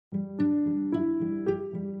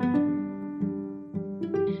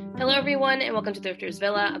Hello, everyone, and welcome to Thrifters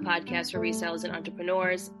Villa, a podcast for resellers and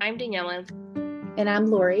entrepreneurs. I'm Daniela. And I'm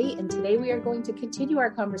Lori, and today we are going to continue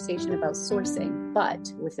our conversation about sourcing,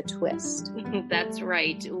 but with a twist. That's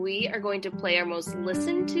right. We are going to play our most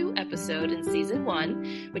listened to episode in season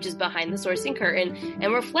 1, which is Behind the Sourcing Curtain,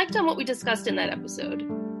 and reflect on what we discussed in that episode.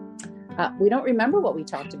 We don't remember what we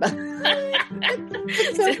talked about.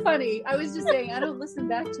 It's so funny. I was just saying, I don't listen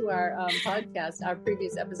back to our podcast, our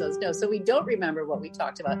previous episodes. No, so we don't remember what we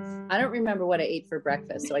talked about. I don't remember what I ate for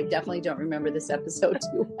breakfast, so I definitely don't remember this episode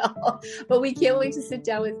too well. But we can't wait to sit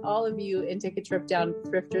down with all of you and take a trip down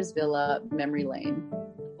Thrifters Villa memory lane.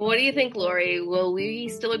 What do you think, Lori? Will we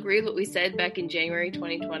still agree with what we said back in January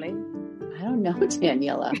 2020? I don't know,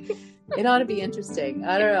 Daniela. It ought to be interesting.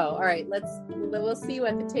 I don't know. All right, we'll see you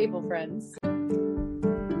at the table, friends.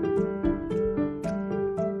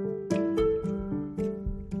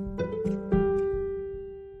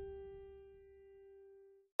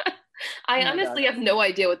 I honestly have no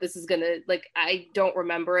idea what this is going to, I don't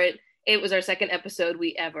remember it. It was our second episode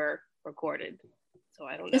we ever recorded. So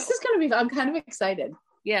I don't know. This is going to be, I'm kind of excited.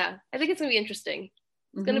 Yeah, I think it's going to be interesting.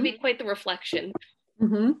 It's going to be quite the reflection.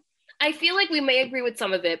 Mm-hmm. I feel like we may agree with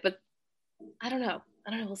some of it, but I don't know.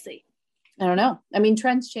 We'll see. I don't know. I mean,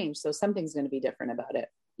 trends change, so something's going to be different about it.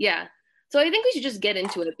 Yeah. So I think we should just get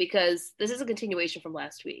into it because this is a continuation from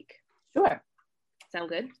last week. Sure. Sound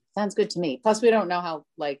good? Sounds good to me. Plus, we don't know how,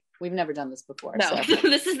 we've never done this before. No, so.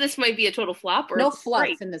 this might be a total flop. Or no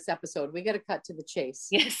fluff in this episode. We got to cut to the chase.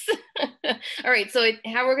 Yes. All right. So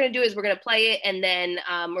how we're going to do is we're going to play it, and then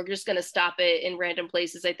we're just going to stop it in random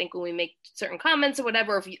places. I think when we make certain comments or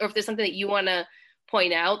whatever, or if there's something that you want to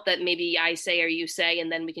point out that maybe I say or you say, and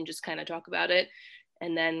then we can just kind of talk about it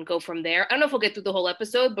and then go from there. I don't know if we'll get through the whole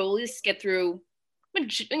episode, but we'll at least get through,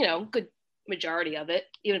 good majority of it,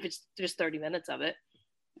 even if it's just 30 minutes of it.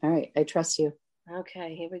 All right. I trust you.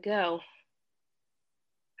 Okay, here we go.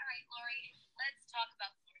 All right, Lori, let's talk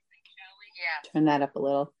about sourcing, shall we? Yeah. Turn that up a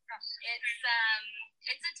little.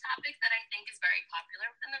 It's a topic that I think is very popular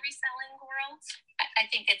within the reselling world. I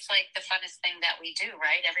think it's like the funnest thing that we do,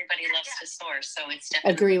 right? Everybody loves to source, so it's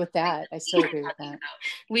definitely agree with that. I still agree with that.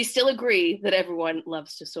 We still agree that everyone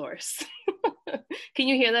loves to source. Can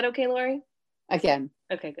you hear that okay, Lori? Again.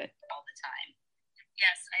 Okay, good. All the time.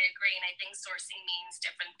 Yes, I agree. And I think sourcing means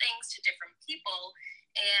different things to different people.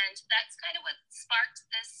 And that's kind of what sparked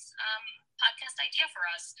this podcast idea for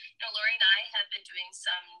us. Lori and I have been doing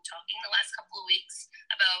some talking the last couple of weeks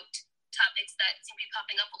about topics that seem to be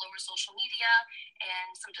popping up all over social media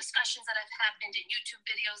and some discussions that have happened in YouTube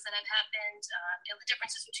videos that have happened, the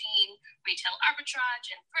differences between retail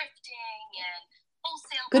arbitrage and thrifting and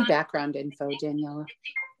wholesale. Good background info, Daniela.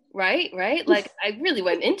 Right. I really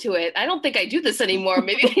went into it. I don't think I do this anymore.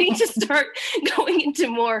 Maybe I need to start going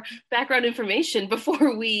into more background information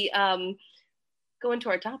before we go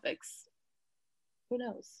into our topics. Who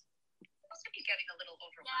knows? It's going to be getting a little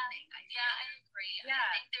overwhelming. Yeah, I agree. Yeah.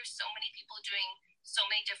 I think there's so many people doing so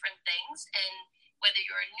many different things, and whether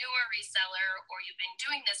you're a newer reseller or you've been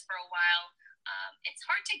doing this for a while, it's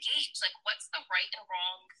hard to gauge what's the right and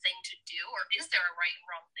wrong thing to do, or is there a right and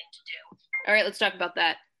wrong thing to do? All right, let's talk about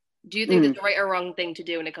that. Do you think there's a right or wrong thing to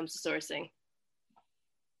do when it comes to sourcing?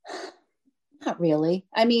 Not really.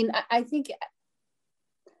 I mean, I think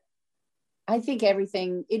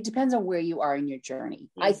everything, it depends on where you are in your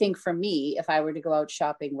journey. Mm-hmm. I think for me, if I were to go out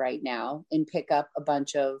shopping right now and pick up a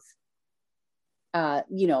bunch of,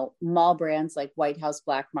 mall brands like White House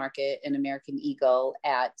Black Market and American Eagle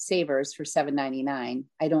at Savers for $7.99,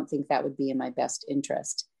 I don't think that would be in my best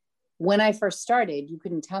interest. When I first started, you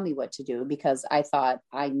couldn't tell me what to do because I thought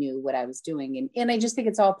I knew what I was doing. And I just think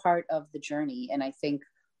it's all part of the journey. And I think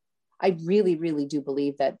I really, really do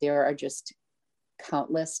believe that there are just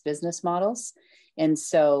countless business models. And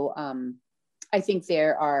so I think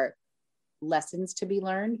there are lessons to be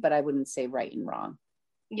learned, but I wouldn't say right and wrong.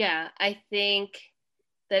 Yeah, I think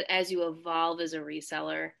that as you evolve as a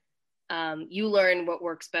reseller, you learn what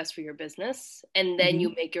works best for your business, and then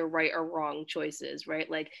you make your right or wrong choices,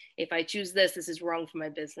 right? Like if I choose this is wrong for my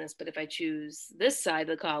business, but if I choose this side of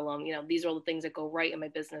the column, these are all the things that go right in my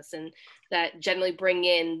business and that generally bring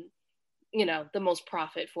in, the most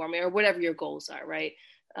profit for me or whatever your goals are, right?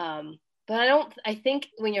 But I think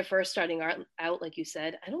when you're first starting out, like you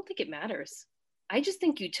said, I don't think it matters. I just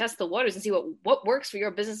think you test the waters and see what works for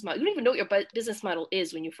your business model. You don't even know what your business model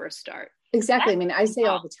is when you first start. Exactly. I mean, I say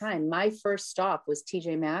all the time, my first stop was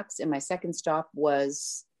TJ Maxx and my second stop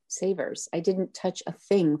was Savers. I didn't touch a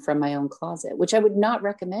thing from my own closet, which I would not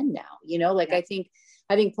recommend now. I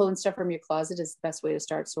think pulling stuff from your closet is the best way to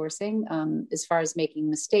start sourcing, as far as making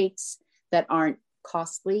mistakes that aren't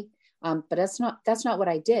costly. But that's not what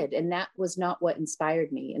I did. And that was not what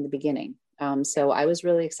inspired me in the beginning. So I was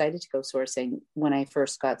really excited to go sourcing when I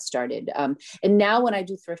first got started. And now when I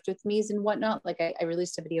do thrift with me's and whatnot, like I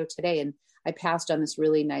released a video today and I passed on this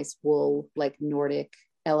really nice wool, like Nordic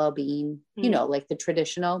LL Bean, like the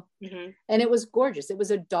traditional, and it was gorgeous. It was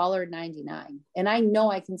 $1.99. And I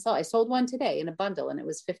know I can sell. I sold one today in a bundle and it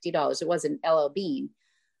was $50. It wasn't LL Bean.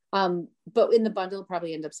 But in the bundle,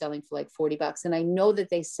 probably end up selling for like $40. And I know that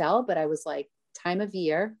they sell, but I was like, time of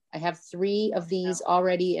year, I have 3 of these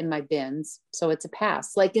already in my bins. So it's a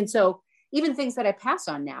pass. Like, and so even things that I pass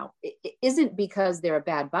on now, it isn't because they're a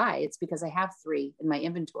bad buy. It's because I have 3 in my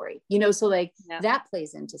inventory, so like that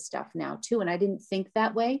plays into stuff now too. And I didn't think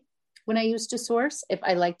that way when I used to source. If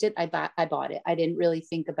I liked it, I bought it. I didn't really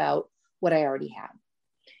think about what I already had.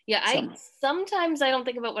 Yeah, sometimes I don't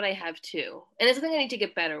think about what I have too. And it's something I need to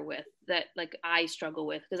get better with, that like I struggle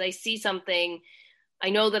with, because I see something,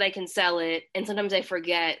 I know that I can sell it. And sometimes I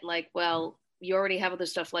forget, like, well, you already have other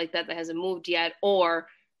stuff like that hasn't moved yet, or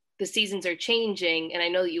the seasons are changing and I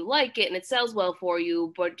know that you like it and it sells well for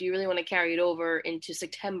you, but do you really want to carry it over into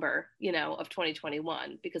September, of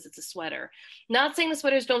 2021 because it's a sweater? Not saying the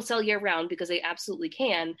sweaters don't sell year round, because they absolutely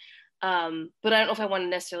can. But I don't know if I want to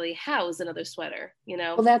necessarily house another sweater,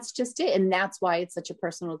 Well, that's just it. And that's why it's such a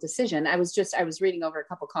personal decision. I was reading over a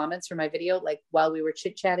couple comments from my video, like while we were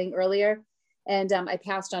chit chatting earlier. And I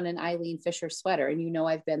passed on an Eileen Fisher sweater. And,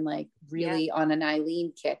 I've been like really on an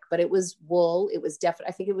Eileen kick, but it was wool. It was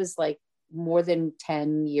definitely, I think it was like more than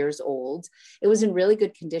 10 years old. It was in really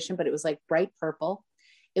good condition, but it was like bright purple.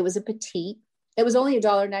 It was a petite. It was only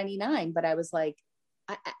 $1.99, but I was like,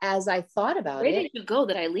 as I thought about Where did you go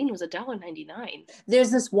that Eileen was $1.99?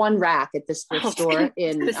 There's this one rack at this thrift store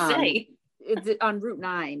on Route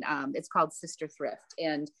 9. It's called Sister Thrift,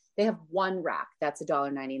 and they have one rack that's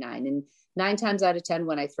 $1.99. And 9 times out of 10,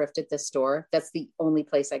 when I thrift at this store, that's the only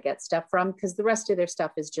place I get stuff from, because the rest of their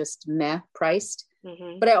stuff is just meh priced.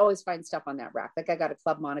 But I always find stuff on that rack. Like I got a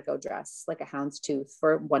Club Monaco dress, like a houndstooth,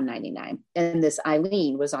 for $1.99, and this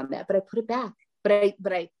Eileen was on that. But I put it back. But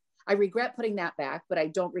I regret putting that back, but I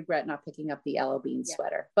don't regret not picking up the LL Bean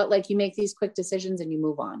sweater. But like, you make these quick decisions and you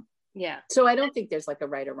move on. Yeah. So I don't think there's like a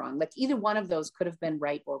right or wrong. Like either one of those could have been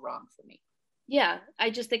right or wrong for me. Yeah.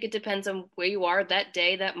 I just think it depends on where you are that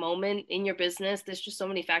day, that moment in your business. There's just so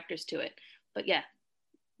many factors to it. But yeah,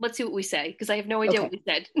 let's see what we say, because I have no idea what we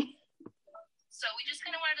said. So we just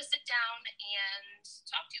kind of wanted to sit down and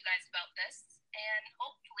talk to you guys about this. And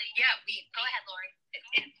hopefully, go ahead, Lori.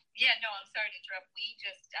 I'm sorry to interrupt. We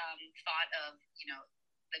just thought of,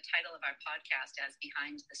 the title of our podcast as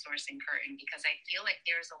Behind the Sourcing Curtain, because I feel like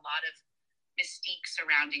there's a lot of mystique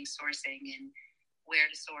surrounding sourcing and where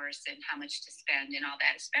to source and how much to spend and all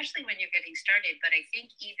that, especially when you're getting started. But I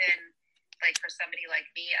think even like for somebody like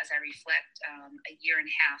me, as I reflect a year and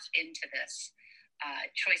a half into this,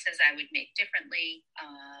 choices I would make differently,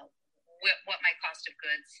 what my cost of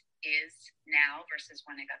goods is now versus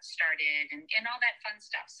when I got started, and all that fun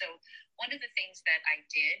stuff. So one of the things that I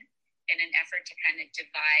did in an effort to kind of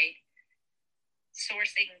divide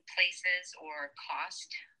sourcing places or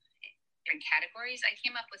cost in categories, I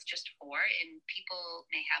came up with just 4, and people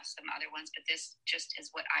may have some other ones, but this just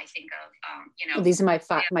is what I think of. These are my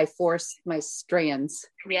strands.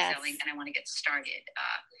 Reselling, and I want to get started.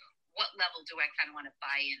 What level do I kind of want to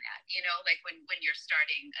buy in at? Like when you're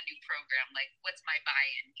starting a new program, like what's my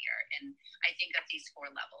buy-in here? And I think of these 4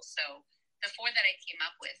 levels. So the 4 that I came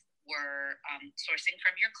up with were sourcing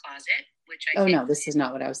from your closet, which I think, no, this is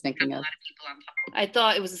not what I was thinking of. A lot of people on top. I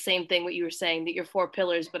thought it was the same thing what you were saying, that you're 4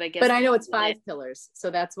 pillars, but I guess. But I know it's 5 pillars, so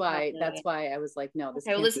that's why I was like, no, this.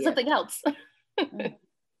 Okay, well, this is something else. Start,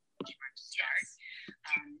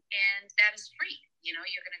 and that is free. You're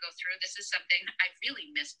going to go through. This is something I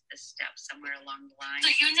really missed this step somewhere along the line.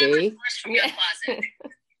 So you never source from your closet.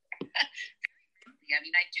 I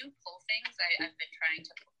mean, I do pull things. I've been trying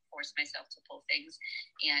to force myself to pull things,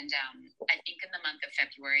 and I think in the month of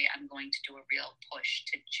February, I'm going to do a real push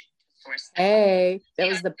to source. Hey, that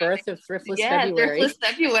was the birth of Thriftless February. Thriftless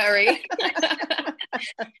February.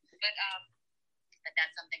 But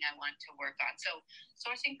that's something I want to work on. So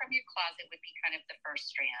sourcing from your closet would be kind of the first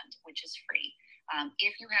strand, which is free.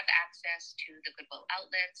 If you have access to the Goodwill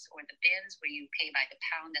outlets or the bins where you pay by the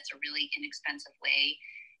pound, that's a really inexpensive way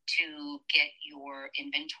to get your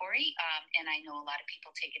inventory. And I know a lot of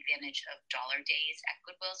people take advantage of dollar days at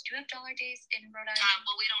Goodwills. Do you have dollar days in Rhode Island?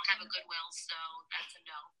 Well, we don't have a Goodwill, so that's a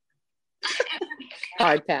no. Okay.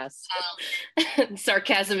 Hard pass.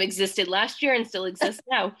 Sarcasm existed last year and still exists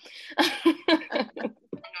now. And honestly,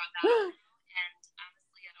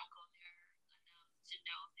 I don't go there enough to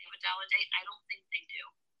know if they have a dollar date. I don't think they do.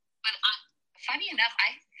 But Funny enough,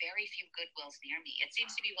 I have very few Goodwills near me. It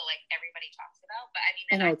seems to be what like everybody talks about, but I mean,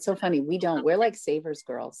 I know, it's so funny. We don't. We're like Savers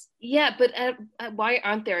girls. Yeah, but why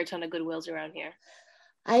aren't there a ton of Goodwills around here?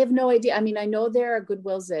 I have no idea. I mean, I know there are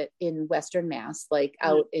Goodwills in Western Mass, like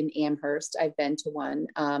out in Amherst. I've been to one.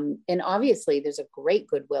 And obviously there's a great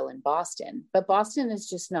Goodwill in Boston, but Boston is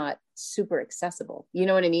just not super accessible. You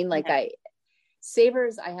know what I mean? Like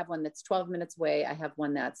Savers, I have one that's 12 minutes away. I have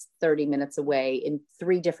one that's 30 minutes away in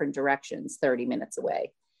 3 different directions, 30 minutes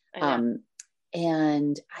away. And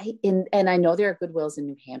I know there are Goodwills in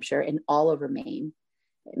New Hampshire and all over Maine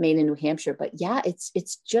in New Hampshire, but yeah, it's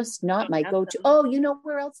just not my go-to. Oh, you know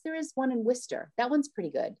where else there is? One in Worcester. That one's pretty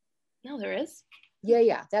good. No, there is.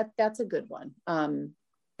 Yeah. That's a good one.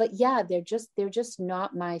 But yeah, they're just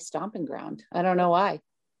not my stomping ground. I don't know why.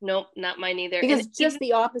 Nope, not mine either. Because it's just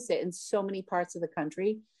the opposite in so many parts of the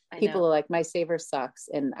country. People are like, my Savers sucks,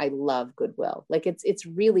 and I love Goodwill. Like it's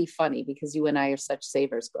really funny because you and I are such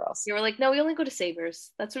Savers girls. You were like, no, we only go to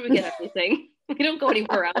Savers. That's where we get everything. We don't go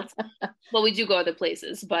anywhere else. Well, we do go other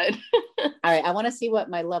places, but all right. I want to see what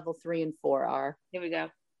my level 3 and 4 are. Here we go.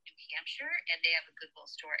 New Hampshire, and they have a Goodwill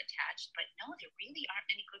store attached, but no, there really aren't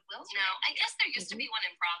many Goodwills. No, I guess there used to be one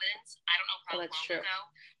in Providence. I don't know how long ago,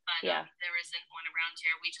 but there isn't one around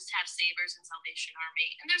here. We just have Savers and Salvation Army,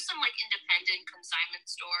 and there's some like independent consignment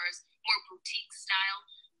stores, more boutique style.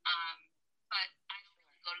 But I don't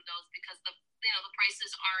really go to those because the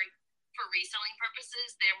prices aren't for reselling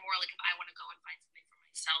purposes. They're more like if I want to go and find something for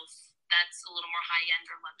myself that's a little more high end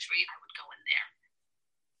or luxury, I would go in there.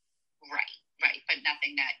 Right, but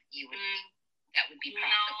nothing that you would that would be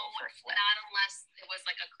profitable for a flip. Not unless it was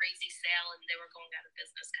like a crazy sale and they were going out of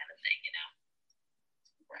business kind of thing,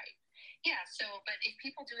 Right. Yeah. So, but if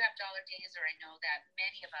people do have dollar days, or I know that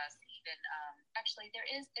many of us even actually there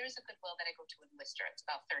is a Goodwill that I go to in Worcester. It's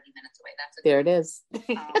about 30 minutes away. There it is.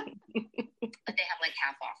 But they have like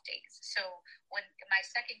half off days. So when my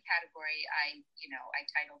second category, I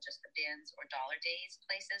title just the bins or dollar days,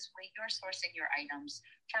 places where you're sourcing your items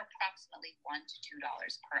for approximately $1 to $2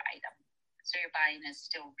 per item. So your buying is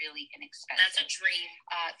still really inexpensive. That's a dream.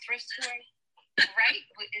 Thrift store, right?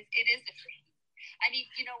 It is a dream. I mean,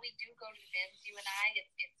 we do go to bins, you and I.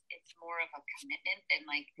 It's more of a commitment than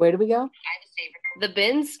like. Where do we go? I have a favorite. The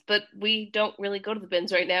bins, but we don't really go to the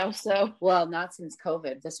bins right now. So. Well, not since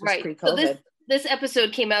COVID. This was pre-COVID. So this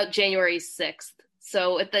episode came out January 6th.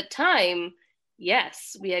 So at the time,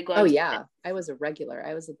 yes, we had gone. Oh yeah, I was a regular.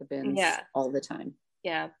 I was at the bins all the time.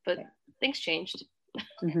 Yeah, but things changed.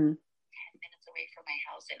 Mm-hmm. 10 minutes away from my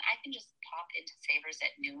house, and I can just pop into Savers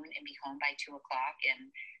at noon and be home by 2:00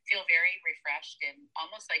 and feel very refreshed and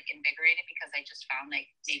almost like invigorated because I just found like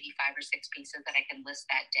maybe 5 or 6 pieces that I can list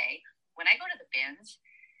that day. When I go to the bins,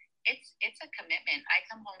 it's a commitment. I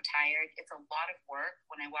come home tired. It's a lot of work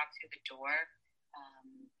when I walk through the door.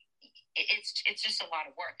 It's just a lot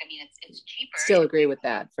of work. I mean, it's cheaper. Still agree with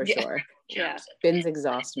that for sure. Yeah. Bins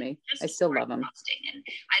exhaust me. I still love them. And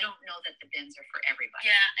I don't know that the bins are for everybody.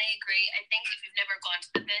 Yeah, I agree. I think if you've never gone to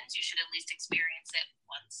the bins, you should at least experience it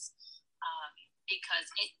once.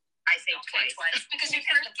 Because I say twice. Because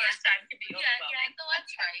the first time can be overwhelming. Yeah, no,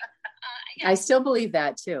 that's right. I still believe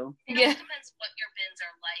that too. It depends what your bins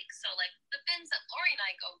are like. So, like the bins that Lori and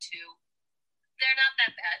I go to, they're not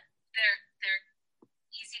that bad. They're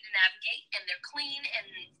easy to navigate and they're clean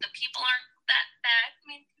and the people aren't that bad. I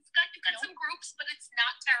mean, you've got some groups, but it's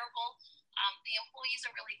not terrible. The employees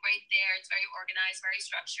are really great there. It's very organized, very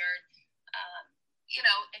structured.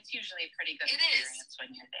 It's usually a pretty good experience when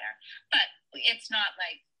you're there. But it's not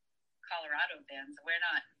like Colorado bins. We're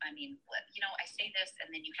not, I say this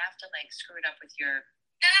and then you have to like screw it up with your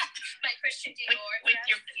my Christian Dior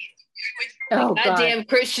goddamn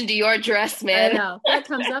Christian Dior dress, man. I know. That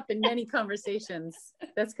comes up in many conversations.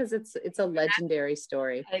 That's because it's a legendary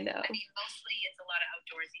story. I know. I mean, mostly it's a lot of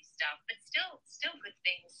outdoorsy stuff, but still good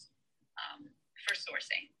things for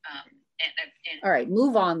sourcing. And all right,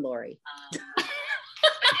 move on, Lori. But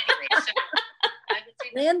anyway, so I would say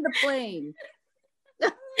land the plane.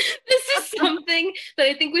 This is something that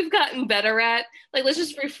I think we've gotten better at. Like, let's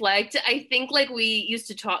just reflect. I think like we used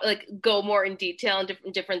to talk, like go more in detail on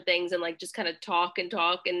different things and like just kind of talk. And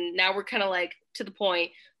now we're kind of like to the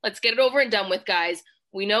point. Let's get it over and done with, guys.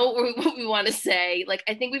 We know what we want to say. Like,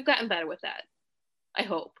 I think we've gotten better with that. I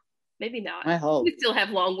hope. Maybe not. I hope. We still have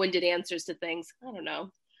long-winded answers to things. I don't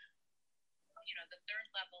know. The third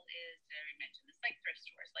level is, I mentioned this, like thrift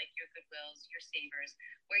stores, like your Goodwills, your Savers,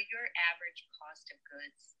 where your average cost of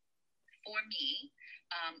goods, for me,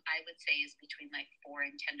 I would say is between like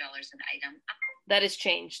 $4 and $10 an item. That has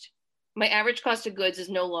changed. My average cost of goods is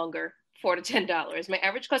no longer $4 to $10. My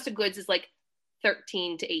average cost of goods is like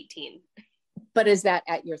 $13 to $18. But is that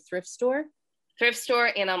at your thrift store? Thrift store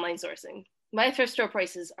and online sourcing. My thrift store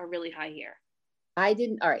prices are really high here. I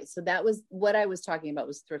didn't. All right. So that was what I was talking about,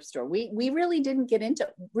 was thrift store. We really didn't get into,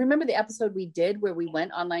 remember the episode we did where we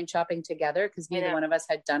went online shopping together because neither one of us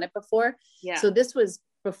had done it before. Yeah. So this was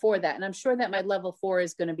before that. And I'm sure that my level 4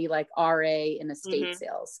 is going to be like RA and estate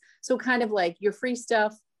sales. So kind of like your free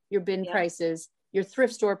stuff, your bin prices, your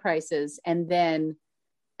thrift store prices. And then,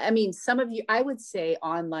 I mean, some of you, I would say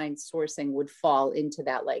online sourcing would fall into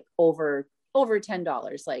that, like over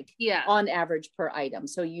 $10, like on average per item.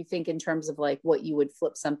 So you think in terms of like what you would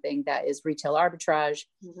flip something that is retail arbitrage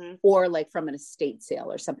or like from an estate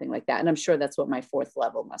sale or something like that. And I'm sure that's what my 4th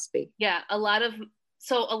level must be. Yeah. A lot of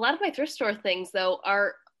my thrift store things though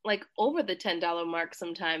are like over the $10 mark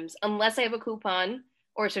sometimes, unless I have a coupon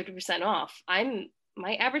or 50% off.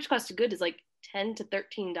 My average cost of good is like $10 to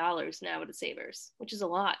 $13 now at a Savers, which is a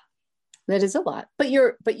lot. That is a lot, but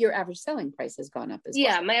your average selling price has gone up as well.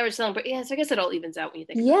 Yeah, my average selling price. Yeah, so I guess it all evens out when you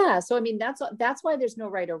think. Yeah, so I mean that's why there's no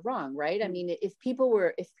right or wrong, right? I mean, if people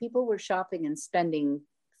were shopping and spending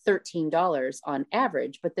 $13 on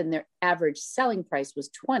average, but then their average selling price was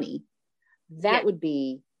 $20, that would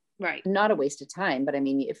be not a waste of time. But I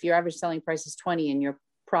mean, if your average selling price is $20 and you're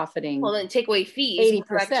profiting, well, then take away fees,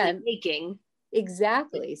 80% making.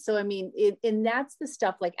 Exactly. So I mean, and that's the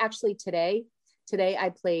stuff. Like actually today I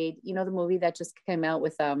played, you know, the movie that just came out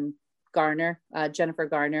with Jennifer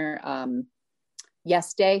Garner,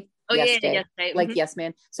 Yes Day. Oh, Yes Day. Like Yes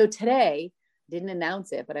Man. So today, didn't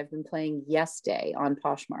announce it, but I've been playing Yes Day on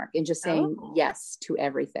Poshmark and just saying yes to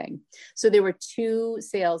everything. So there were 2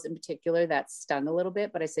 sales in particular that stung a little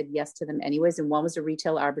bit, but I said yes to them anyways. And one was a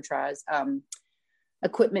retail arbitrage,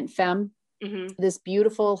 Equipment Femme. This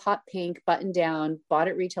beautiful hot pink button down, bought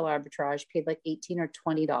at retail arbitrage, paid like $18 or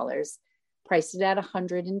 $20. Priced it at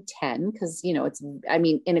 110 because, you know,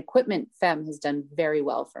 an Equipment Femme has done very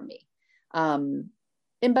well for me. And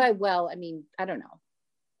by well, I mean, I don't know.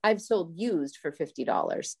 I've sold used for $50.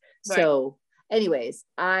 Right. So anyways,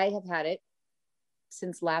 I have had it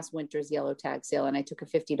since last winter's yellow tag sale and I took a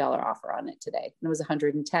 $50 offer on it today and it was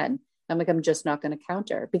 110. I'm like, I'm just not going to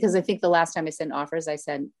counter because I think the last time I sent offers, I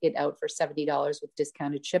sent it out for $70 with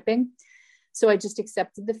discounted shipping. So I just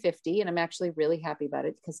accepted the 50 and I'm actually really happy about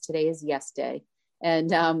it because today is Yes Day. And,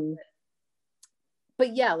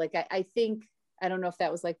 but yeah, like I think, I don't know if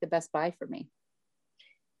that was like the best buy for me.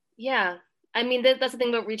 Yeah. I mean, that's the thing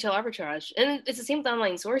about retail arbitrage. And it's the same with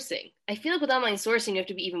online sourcing. I feel like with online sourcing, you have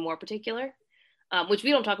to be even more particular, which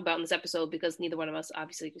we don't talk about in this episode because neither one of us,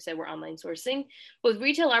 obviously, like you said, we're online sourcing. But with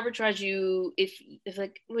retail arbitrage, if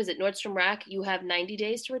like, what is it, Nordstrom Rack, you have 90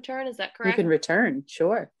 days to return. Is that correct? You can return,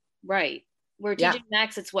 sure. Right. Where TJ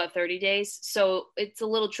Maxx, it's 30 days. So it's a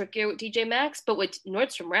little trickier with TJ Maxx, but with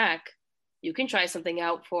Nordstrom Rack, you can try something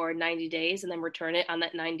out for 90 days and then return it on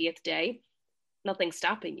that 90th day. Nothing's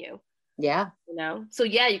stopping you. Yeah. You know? So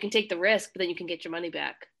yeah, you can take the risk, but then you can get your money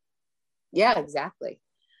back. Yeah, exactly.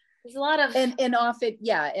 There's a lot of and off it,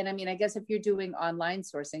 yeah. And I mean, I guess if you're doing online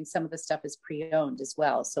sourcing, some of the stuff is pre-owned as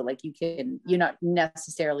well. So like you're not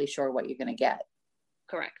necessarily sure what you're gonna get.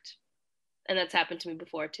 Correct. And that's happened to me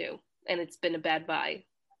before too. And it's been a bad buy.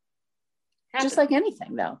 Just like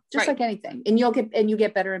anything though. Like anything. And you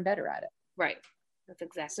get better and better at it. Right. That's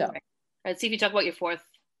exactly right. All right, see if you talk about your 4th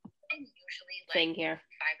usually thing here.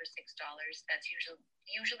 $5 or $6. That's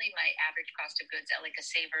usually my average cost of goods at like a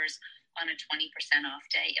Savers on a 20% off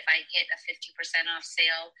day. If I hit a 50% off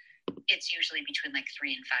sale, it's usually between like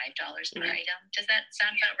 $3 and $5 per item. Does that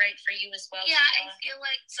sound about right for you as well? Yeah, I feel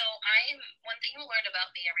like, so one thing you learned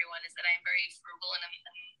about me, everyone, is that I'm very frugal and I'm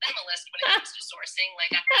minimalist when it comes to sourcing.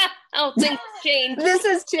 Like, things change. This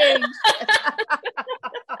has changed.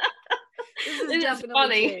 This is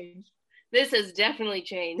funny. Changed. This has definitely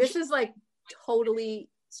changed. This is like totally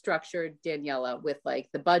structured Daniela with like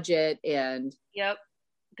the budget and. Yep.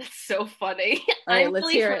 That's so funny. All right, let's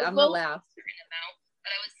hear it. I'm gonna laugh.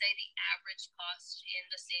 But I would say the average cost in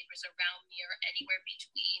the Savers around me are anywhere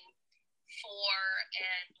between 4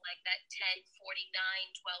 and like that 10.49,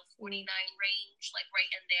 12.49 range, like right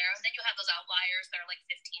in there. And then you have those outliers that are like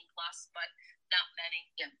 15 plus, but not many.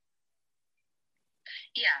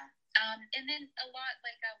 Yeah. And then a lot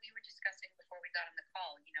like we were discussing before we got on the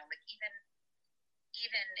call, you know, like even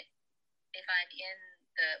if I'm in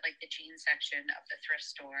the jean section of the thrift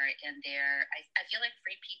store and I feel like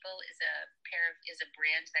Free People is a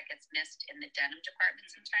brand that gets missed in the denim department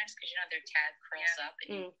sometimes because, you know, their tag curls up and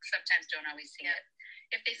you sometimes don't always see it.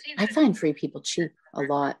 If they see I find Free People cheap a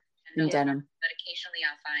lot in denim. But occasionally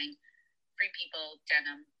I'll find Free People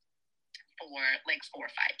denim for like $4 or $5.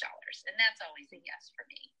 And that's always a yes for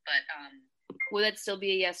me. But will that still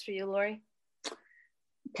be a yes for you, Lori?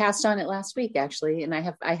 passed on it last week actually, and I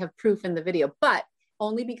have proof in the video, but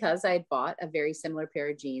only because I had bought a very similar pair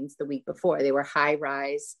of jeans the week before. They were high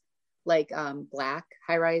rise, like black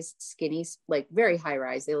high rise skinnies, like very high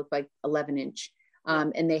rise. They look like 11-inch,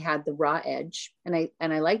 and they had the raw edge, and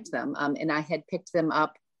I liked them. And I had picked them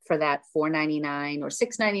up for that $4.99 or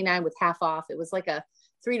 $6.99 with half off. It was like a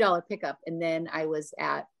 $3 pickup. And then I was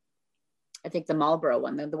at, I think the Marlboro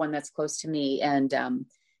one, the one that's close to me, and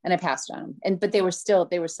I passed on them. But they were still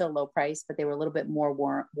low price, but they were a little bit more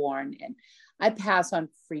worn. And I pass on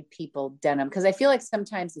Free People denim because I feel like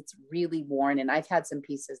sometimes it's really worn, and I've had some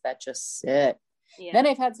pieces that just sit. Yeah. Then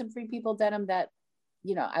I've had some Free People denim that,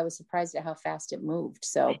 you know, I was surprised at how fast it moved.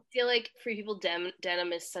 So I feel like Free People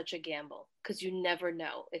denim is such a gamble because you never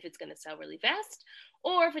know if it's going to sell really fast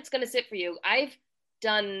or if it's going to sit for you. I've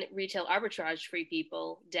done retail arbitrage Free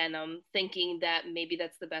People denim thinking that maybe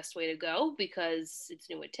that's the best way to go because it's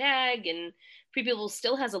new at tag and Free People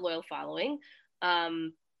still has a loyal following.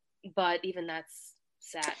 But even that's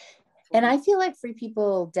sad. And I feel like Free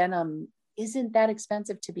People denim isn't that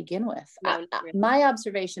expensive to begin with. No, really. My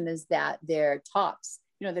observation is that their tops,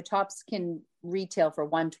 you know, the tops can retail for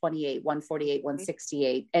 $128, $148,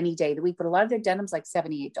 $168 any day of the week, but a lot of their denim's like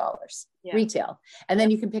 $78 retail. And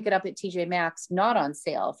then you can pick it up at TJ Maxx, not on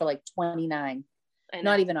sale, for like $29,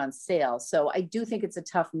 not even on sale. So I do think it's a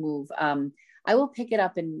tough move. I will pick it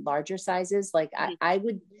up in larger sizes. Like I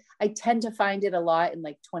tend to find it a lot in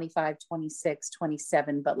like 25, 26,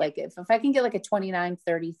 27, but like if I can get like a 29,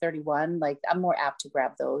 30, 31, like I'm more apt to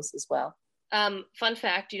grab those as well. Fun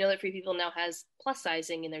fact, you know that Free People now has plus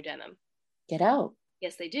sizing in their denim. Get out.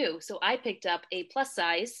 Yes, they do. So I picked up a plus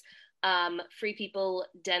size Free People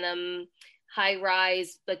denim high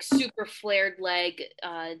rise, like super flared leg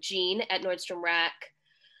jean at Nordstrom Rack.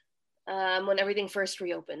 When everything first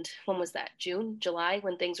reopened. When was that? June, July,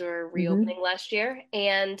 when things were reopening last year.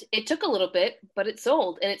 And it took a little bit, but it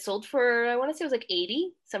sold. And it sold for, I want to say it was like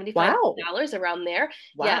 $80, $75 around there.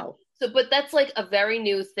 Wow. Yeah. So, but that's like a very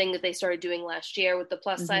new thing that they started doing last year with the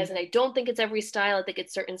plus size. And I don't think it's every style. I think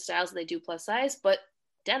it's certain styles that they do plus size, but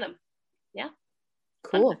denim. Yeah.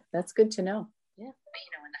 Cool. That's good to know. Yeah. But,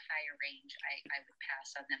 you know, in the higher range, I would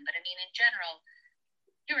pass on them. But I mean, in general,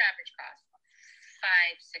 your average cost,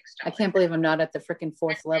 $5, $6. I can't believe I'm not at the freaking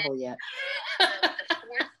fourth level yet. The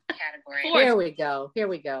fourth category. Here we go.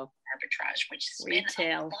 Arbitrage, which has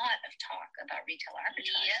retail. Been a lot of talk about retail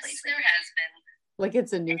arbitrage. Yes, lately. there has been. Like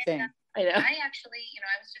it's a new thing. I know. I actually, you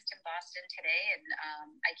know, I was just in Boston today, and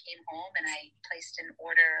I came home and I placed an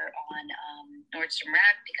order on Nordstrom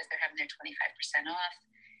Rack because they're having their 25% off.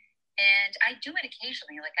 And I do it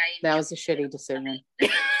occasionally. Like that was a shitty decision.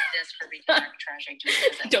 This for retail arbitrage.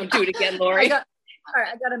 Don't do it again, Lori.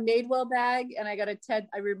 I got a Madewell bag and I got a Ted.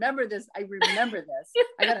 I remember this. I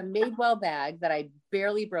got a Madewell bag that I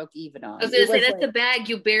barely broke even on. I was going to say, that's the bag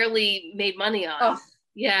you barely made money on. Oh.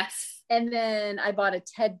 Yes. And then I bought a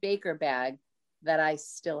Ted Baker bag that I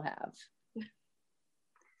still have.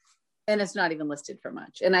 And it's not even listed for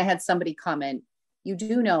much. And I had somebody comment, you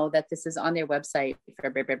do know that this is on their website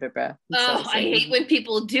for blah, blah, blah, blah. Oh, I hate when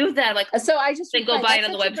people do that. Like, so I just then go buy it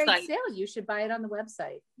on the website. Sale. You should buy it on the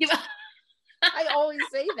website. I always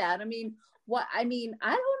say that. I mean, I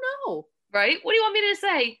don't know. Right? What do you want me to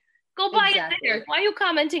say? Go buy it there. Why are you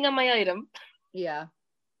commenting on my item? Yeah.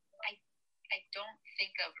 I don't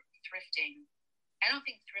think of thrifting. I don't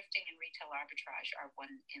think thrifting and retail arbitrage are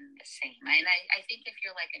one in the same. And I think if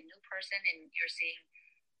you're like a new person and you're seeing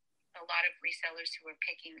a lot of resellers who are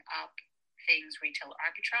picking up things retail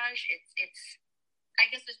arbitrage, I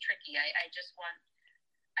guess it's tricky.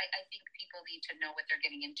 I think people need to know what they're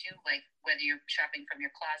getting into, like whether you're shopping from your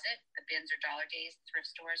closet, the bins or dollar days, thrift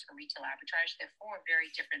stores, or retail arbitrage. They're four very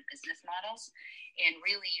different business models. And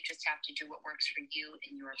really, you just have to do what works for you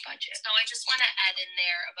and your budget. So I just want to add in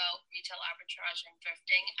there about retail arbitrage and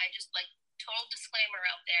thrifting. I just like total disclaimer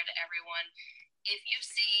out there to everyone. If you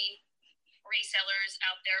see resellers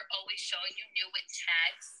out there always showing you new with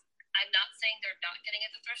tags, I'm not saying they're not getting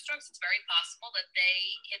at the thrift stores. It's very possible that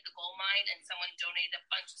they hit the gold mine and someone donated a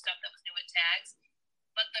bunch of stuff that was new at tags.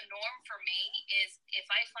 But the norm for me is if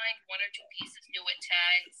I find one or two pieces new at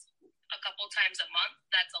tags a couple times a month,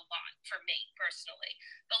 that's a lot for me personally.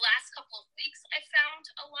 The last couple of weeks, I found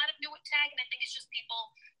a lot of new at tag, and I think it's just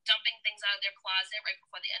people dumping things out of their closet right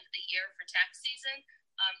before the end of the year for tax season.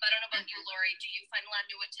 But I don't know about you, Lori. Do you find a lot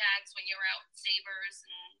of new at tags when you're out Savers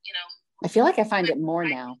and, you know? I feel like I find it more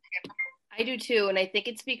now. I do too. And I think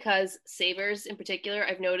it's because Savers in particular,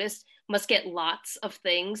 I've noticed, must get lots of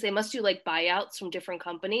things. They must do like buyouts from different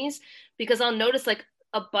companies, because I'll notice like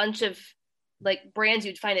a bunch of like brands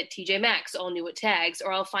you'd find at TJ Maxx all new at tags,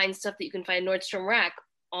 or I'll find stuff that you can find Nordstrom Rack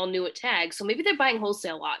all new at tags. So maybe they're buying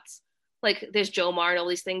wholesale lots. Like there's Joe Mar and all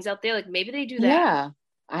these things out there. Like maybe they do that. Yeah.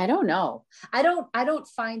 I don't know. I don't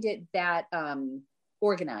find it that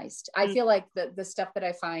organized. I feel like the stuff that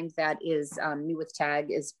I find that is new with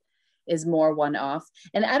tag is more one-off.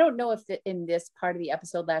 And I don't know if in this part of the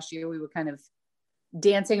episode last year, we were kind of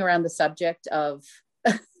dancing around the subject of.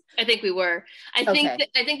 I think we were. I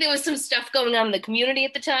think there was some stuff going on in the community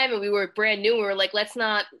at the time, and we were brand new. We were like, let's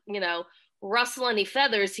not, rustle any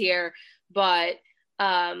feathers here. But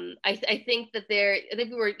I think that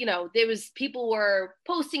we were, there was people were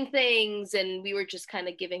posting things, and we were just kind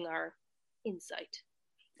of giving our insight.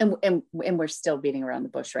 And we're still beating around the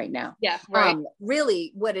bush right now. Yeah. Right.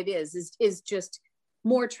 Really, what it is just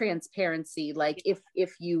more transparency. Like if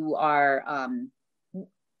you are,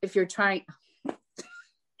 if you're trying.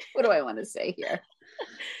 What do I want to say here?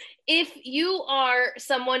 If you are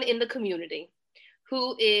someone in the community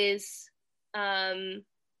who is, I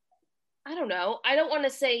don't know, I don't want to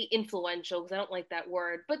say influential because I don't like that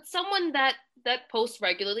word, but someone that posts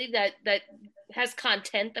regularly, that has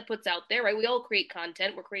content that puts out there, right? We all create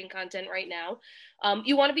content. We're creating content right now.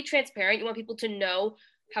 You want to be transparent. You want people to know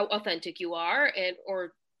how authentic you are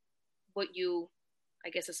or what you, I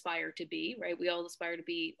guess, aspire to be, right? We all aspire to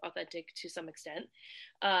be authentic to some extent.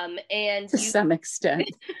 And to some extent.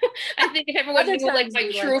 I think if everyone knew like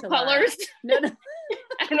my true colors, no.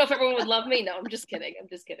 I don't know if everyone would love me. No, I'm just kidding.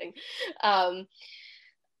 I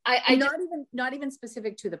not even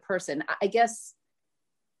specific to the person. I guess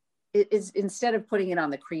it is, instead of putting it on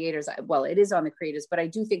the creators, well, it is on the creators, but I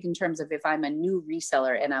do think in terms of if I'm a new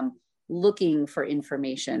reseller and I'm looking for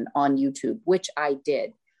information on YouTube, which I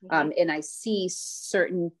did, and I see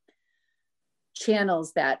certain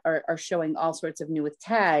channels that are showing all sorts of new with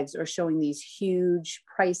tags or showing these huge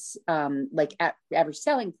price, like average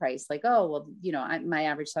selling price, like, oh, well, my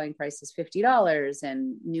average selling price is $50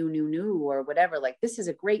 and new, or whatever. Like, this is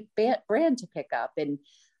a great brand to pick up. And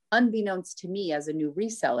unbeknownst to me as a new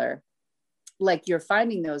reseller, like, you're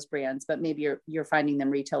finding those brands, but maybe you're finding them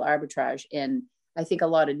retail arbitrage. And I think a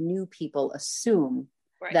lot of new people assume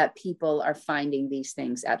that people are finding these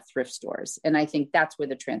things at thrift stores. And I think that's where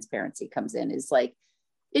the transparency comes in, is like,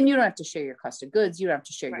 and you don't have to share your cost of goods. You don't have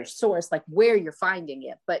to share your source, like where you're finding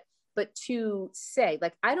it. But to say,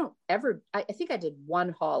 like, I think I did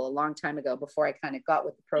one haul a long time ago before I kind of got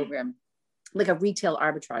with the program, like a retail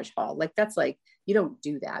arbitrage haul. Like, that's like, you don't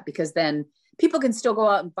do that, because then people can still go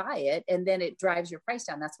out and buy it, and then it drives your price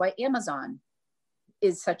down. That's why Amazon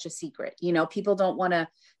is such a secret. People don't want to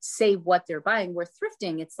say what they're buying. Where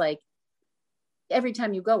thrifting, it's like every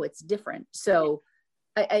time you go, it's different. So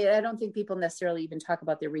I don't think people necessarily even talk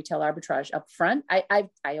about their retail arbitrage up front. I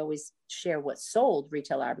always share what's sold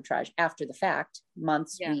retail arbitrage after the fact,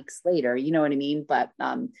 months, weeks later, you know what I mean? But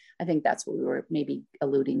I think that's what we were maybe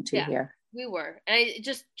alluding to here. We were. And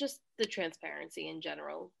just the transparency in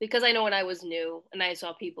general, because I know when I was new and I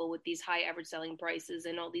saw people with these high average selling prices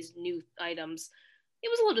and all these new items, it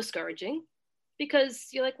was a little discouraging, because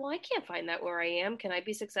you're like, well, I can't find that where I am. Can I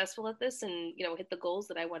be successful at this and, hit the goals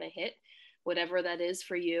that I want to hit, whatever that is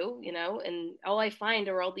for you, and all I find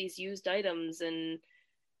are all these used items and,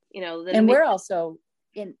 and we're also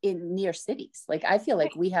in near cities. Like, I feel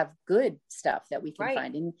like we have good stuff that we can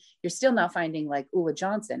find, and you're still not finding like Ulla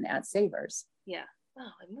Johnson at Savers. Yeah. Oh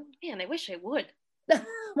man, I wish I would.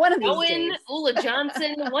 One of these days. Ulla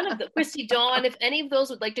Johnson, one of the Christy Dawn, if any of those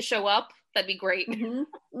would like to show up, that'd be great.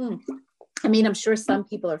 Mm-hmm. I mean, I'm sure some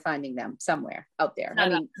people are finding them somewhere out there.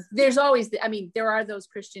 There's always, there are those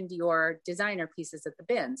Christian Dior designer pieces at the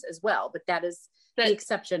bins as well, but that is the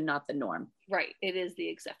exception, not the norm. Right. It is the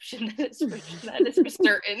exception. That is for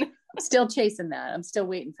certain. I'm still chasing that. I'm still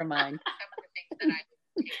waiting for mine. Some of the things that I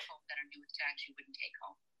would take home that are new with tags, you wouldn't take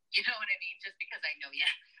home. You know what I mean? Just because I know,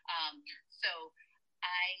 So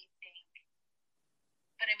I think,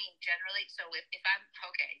 but I mean, generally, so if I'm,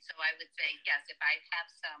 okay, so I would say, yes, if I have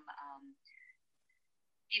some,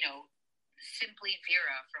 Simply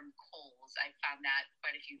Vera from Kohl's, I found that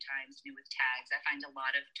quite a few times new with tags. I find a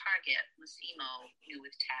lot of Target, Massimo new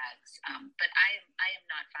with tags. But I am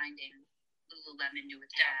not finding Lululemon new with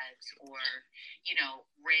tags or,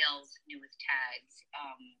 Rails new with tags.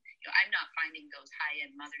 I'm not finding those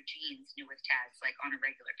high-end mother jeans new with tags like on a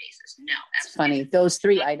regular basis. No. It's funny. Those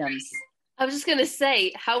three items. I was just going to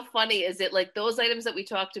say, how funny is it? Like, those items that we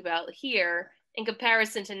talked about here in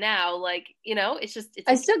comparison to now, like, it's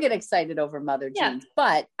I still get excited over mother jeans,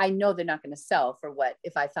 but I know they're not going to sell for what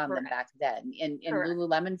if I found them back then. And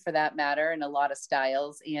Lululemon, for that matter, and a lot of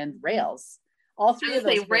styles, and Rails. All three of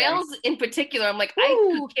those. Rails in particular, I'm like,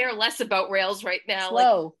 I could care less about Rails right now.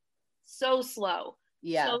 Slow. Like, so slow.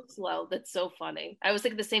 Yeah. So slow. That's so funny. I was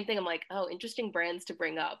thinking the same thing. I'm like, oh, interesting brands to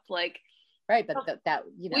bring up. Like, right. But that,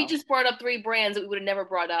 we just brought up 3 brands that we would have never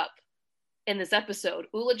brought up in this episode: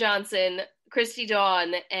 Ula Johnson, Christy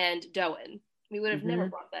Dawn, and Doan. We would have never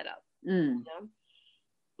brought that up. Mm. You know?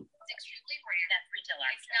 It's extremely rare that retail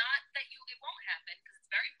art. It's not that it won't happen, because it's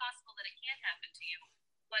very possible that it can happen to you,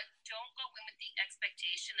 but don't go in with the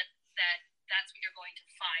expectation that that's what you're going to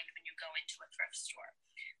find when you go into a thrift store.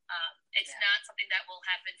 It's not something that will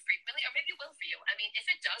happen frequently, or maybe it will for you. I mean, if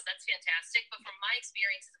it does, that's fantastic. But from my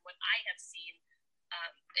experiences and what I have seen,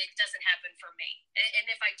 it doesn't happen for me. And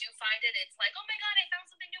if I do find it, it's like, oh my God, I found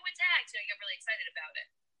something new with tags. I get really excited about it.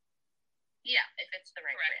 Yeah, if it's the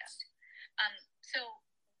right brand. So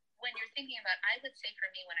when you're thinking about, I would say for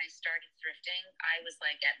me, when I started thrifting, I was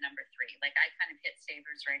like at number 3. Like I kind of hit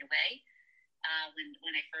Savers right away.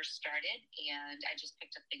 When I first started, and I just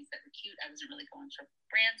picked up things that were cute. I wasn't really going for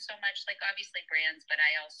brands so much, like obviously brands, but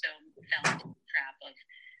I also fell into the trap of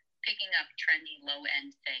picking up trendy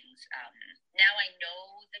low-end things. Now I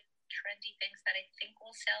know the trendy things that I think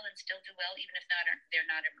will sell and still do well, even if they're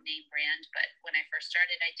not a name brand. But when I first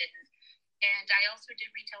started, I didn't. And I also did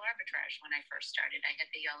retail arbitrage when I first started. I had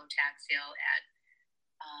the yellow tag sale at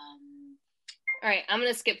all right, I'm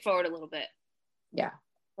gonna skip forward a little bit. Yeah,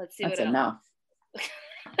 let's see. That's enough.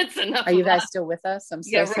 That's enough. Are you guys still with us? I'm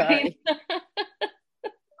so sorry.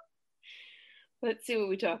 Let's see what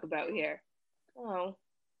we talk about here. Oh,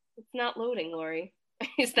 it's not loading, Lori.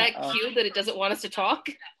 Is that cute that it doesn't want us to talk?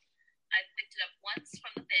 I picked it up once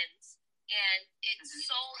from the bins, and it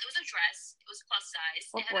sold. It was a dress. It was plus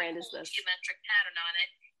size. What brand is this? Geometric pattern on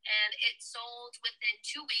it, and it sold within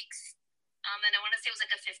 2 weeks. And I want to say it was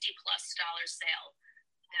like a $50+ sale.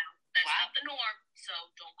 Now that's not the norm, so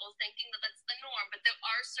don't go thinking that that's the norm. But there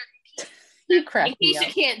are certain pieces. You crack me up. In case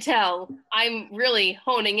you can't tell, I'm really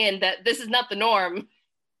honing in that this is not the norm.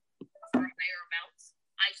 For higher amounts,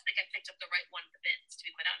 I just think I picked up the right one at the bins. To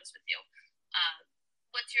be quite honest with you.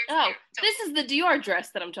 What's yours? Oh, this is the Dior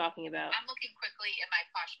dress that I'm talking about. I'm looking quickly in my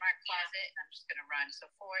Poshmark closet, and I'm just going to run. So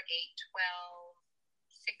 4, 8, 12,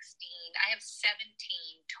 16. I have 17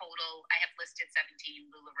 total. I have listed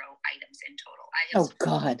 17 LuLaRoe items in total. I have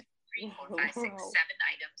 3, 4, 5, 6, 7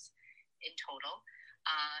 items in total.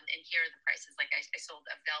 And here are the prices. Like I sold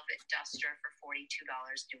a velvet duster for $42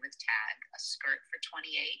 new with tag, a skirt for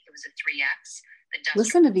 $28. It was a 3X. The duster.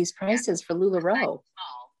 Listen to these prices for LuLaRoe.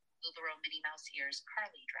 Small LuLaRoe Minnie Mouse Ears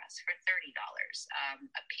Carly dress for $30.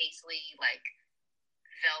 A paisley like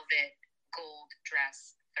velvet gold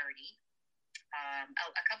dress, $30.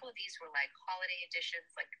 A couple of these were like holiday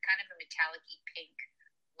editions, like kind of a metallic-y pink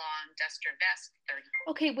long duster vest, $30.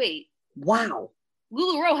 Okay, wait. Wow.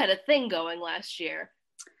 LuLaRoe had a thing going last year.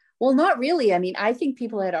 Well, not really. I mean, I think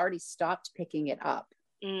people had already stopped picking it up.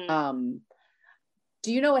 Do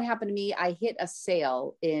you know what happened to me? I hit a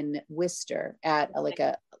sale in Worcester at not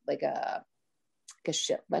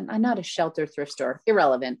a shelter thrift store,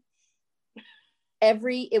 irrelevant.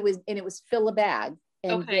 It was fill a bag,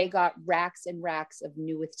 and they got racks and racks of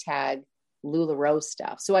new with tag LuLaRoe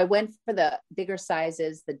stuff. So I went for the bigger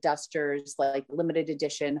sizes, the dusters, like limited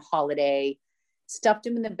edition, holiday, stuffed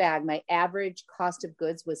them in the bag. My average cost of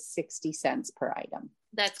goods was 60 cents per item.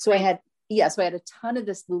 That's so great. So I had a ton of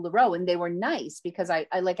this LuLaRoe, and they were nice because I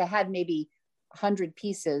had maybe 100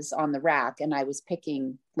 pieces on the rack, and I was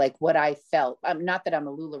picking like what I felt. Not that I'm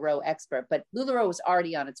a LuLaRoe expert, but LuLaRoe was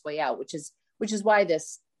already on its way out, which is why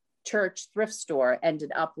this church thrift store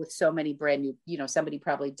ended up with so many brand new, somebody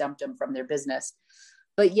probably dumped them from their business.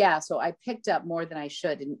 But yeah, so I picked up more than I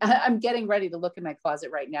should. And I'm getting ready to look in my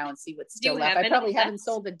closet right now and see what's still left. I probably haven't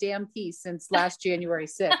sold a damn piece since last January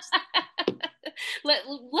 6th.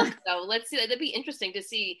 Look though, let's see. That'd be interesting to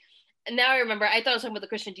see. And now I remember, I thought I was talking about the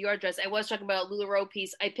Christian Dior dress. I was talking about LuLaRoe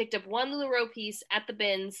piece. I picked up one LuLaRoe piece at the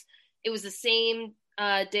bins. It was the same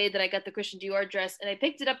day that I got the Christian Dior dress, and I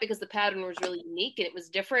picked it up because the pattern was really unique and it was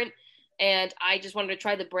different. And I just wanted to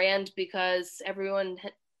try the brand because everyone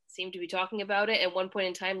seemed to be talking about it. At one point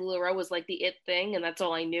in time, LuLaRoe was like the it thing, and that's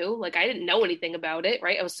all I knew. Like, I didn't know anything about it,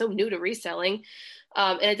 right? I was so new to reselling.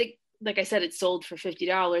 And I think, like I said, it sold for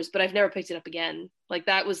 $50, but I've never picked it up again. Like,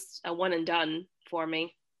 that was a one and done for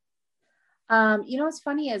me. What's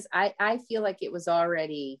funny is I feel like it was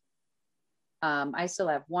already, I still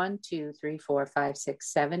have 1, 2, 3, 4, 5,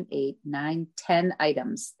 6, 7, 8, 9, 10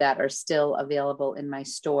 items that are still available in my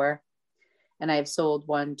store. And I've sold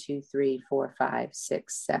 1, 2, 3, 4, 5,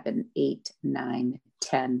 6, 7, 8, 9,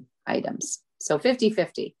 10 items. So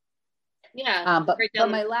 50-50. Yeah. But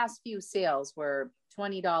my last few sales were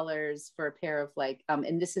 $20 for a pair of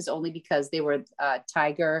and this is only because they were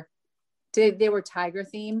Tiger They were tiger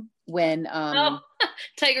theme when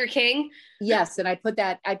Tiger King. Yes, and I put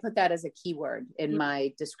that as a keyword in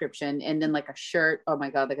my description, and then like a shirt. Oh my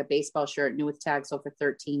god, like a baseball shirt, new with tags, sold for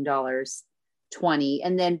 $13.20.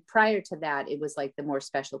 And then prior to that, it was like the more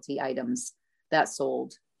specialty items that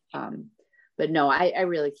sold. But no, I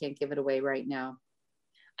really can't give it away right now.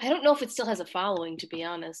 I don't know if it still has a following, to be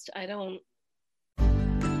honest. I don't.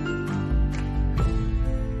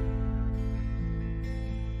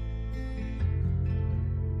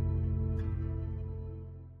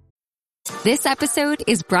 This episode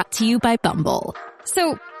is brought to you by Bumble.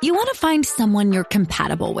 So, you want to find someone you're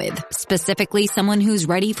compatible with, specifically someone who's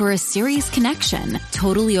ready for a serious connection,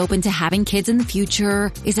 totally open to having kids in the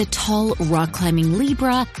future, is a tall, rock-climbing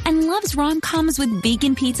Libra, and loves rom-coms with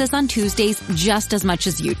vegan pizzas on Tuesdays just as much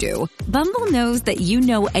as you do. Bumble knows that you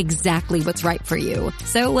know exactly what's right for you.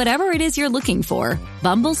 So whatever it is you're looking for,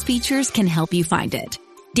 Bumble's features can help you find it.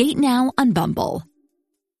 Date now on Bumble.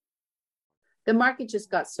 The market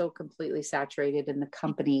just got so completely saturated, and the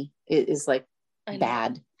company is like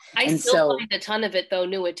bad. I still find a ton of it though,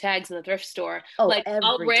 new with tags in the thrift store. Oh, like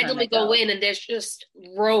I'll randomly go in and there's just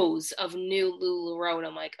rows of new LuLaRoe, and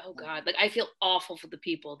I'm like, oh god, like I feel awful for the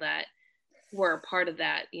people that were a part of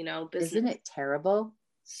that, business. Isn't it terrible?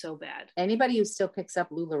 So bad. Anybody who still picks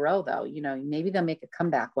up LuLaRoe though, maybe they'll make a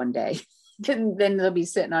comeback one day. then they'll be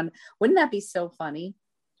sitting on. Wouldn't that be so funny?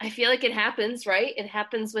 I feel like it happens, right? It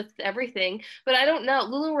happens with everything, but I don't know.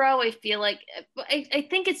 LuLaRoe, I feel like, I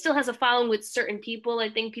think it still has a following with certain people. I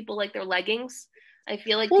think people like their leggings. I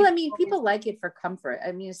feel like. Well, people like it for comfort.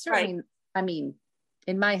 Certainly, right.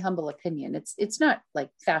 In my humble opinion, it's not like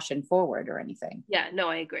fashion forward or anything. Yeah, no,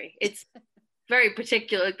 I agree. It's very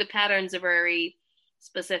particular. Like the patterns are very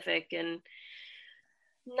specific and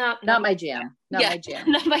not my jam. Not my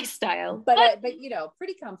jam. Not my style. But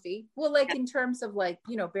pretty comfy. Well, like in terms of like,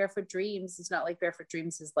 Barefoot Dreams, it's not like Barefoot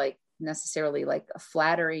Dreams is like necessarily like a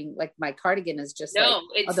flattering, like my cardigan is just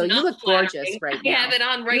although you look gorgeous right now. I have it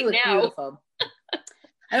on right now. Beautiful.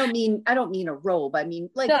 I don't mean a robe. I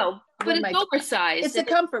mean like but it's oversized. It's a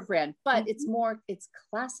comfort brand, but it's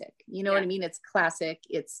classic. You know what I mean? It's classic,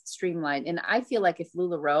 it's streamlined. And I feel like if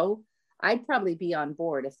LuLaRoe, I'd probably be on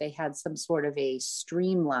board if they had some sort of a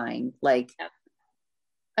streamline, like,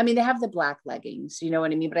 they have the black leggings, you know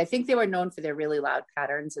what I mean? But I think they were known for their really loud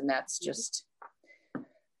patterns, and that's just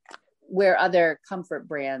where other comfort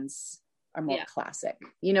brands are more classic.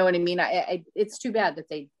 You know what I mean? It's too bad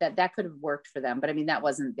that could have worked for them, but that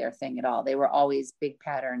wasn't their thing at all. They were always big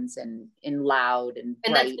patterns and loud and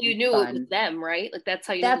bright, that's how you knew it was them, right? Like that's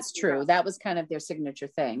how you. That's true. That was kind of their signature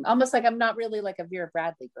thing. Almost like I'm not really like a Vera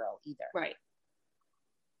Bradley girl either, right?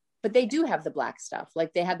 But they do have the black stuff.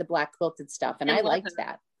 Like they had the black quilted stuff, and I liked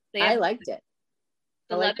that. I liked it.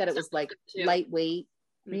 I liked that it was like lightweight.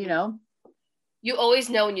 Mm-hmm. You always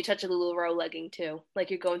know when you touch a LuLaRoe legging too. Like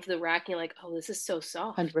you're going through the rack and you're like, oh, this is so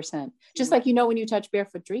soft. 100%. Just like when you touch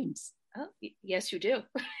Barefoot Dreams. Oh, yes, you do.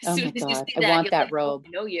 Oh my God. I want that robe. I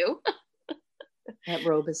know you. That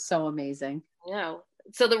robe is so amazing. Yeah.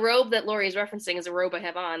 So the robe that Lori is referencing is a robe I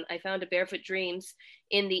have on. I found a Barefoot Dreams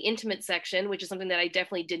in the intimate section, which is something that I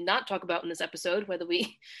definitely did not talk about in this episode, whether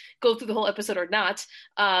we go through the whole episode or not.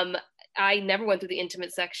 I never went through the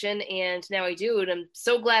intimate section, and now I do, and I'm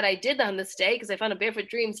so glad I did on this day because I found a Barefoot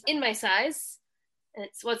Dreams in my size. And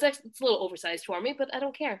it's a little oversized for me, but I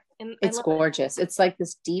don't care. And it's gorgeous. It's like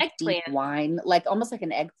this deep wine, like almost like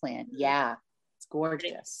an eggplant. Yeah, it's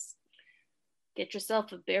gorgeous. Get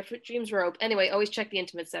yourself a Barefoot Dreams robe. Anyway, always check the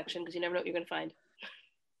intimate section because you never know what you're going to find.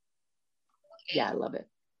 Yeah, I love it.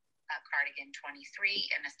 A cardigan 23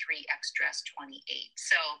 and a 3X dress 28.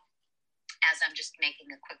 So as I'm just making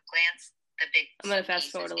a quick glance, the big I'm going to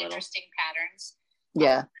fast forward a little. Interesting patterns.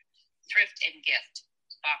 Yeah. Thrift and gift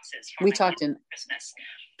boxes for we talked in Christmas.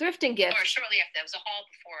 Thrift and gift. Or shortly after. That was a haul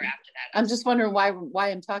before or after that. I'm just wondering why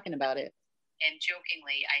I'm talking about it. And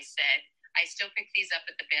jokingly, I said, I still pick these up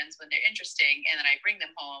at the bins when they're interesting, and then I bring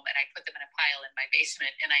them home and I put them in a pile in my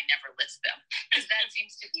basement, and I never list them because that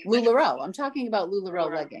seems to be LuLaRoe. I'm talking about LuLaRoe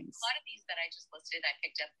leggings. A lot of these that I just listed, I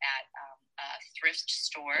picked up at a thrift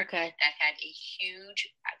store that had a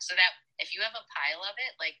huge. So that if you have a pile of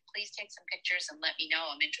it, like please take some pictures and let me know.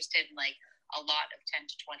 I'm interested in like a lot of 10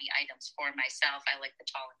 to 20 items for myself. I like the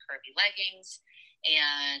tall and curvy leggings,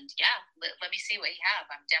 and let me see what you have.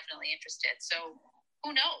 I'm definitely interested. So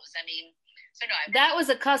who knows? That was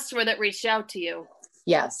a customer that reached out to you.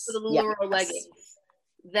 Yes. For the LuLaRoe leggings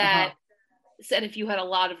that said if you had a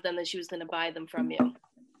lot of them that she was going to buy them from you.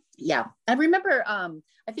 Yeah. I remember,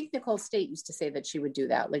 I think Nicole State used to say that she would do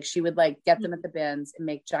that. Like she would like get them at the bins and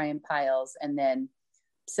make giant piles and then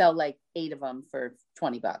sell like 8 of them for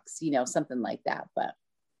 $20, something like that. But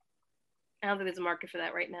I don't think there's a market for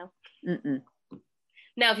that right now. mm-mm.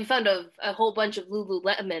 Now, if you found a whole bunch of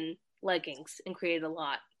Lululemon leggings and created a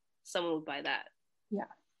lot, someone would buy that.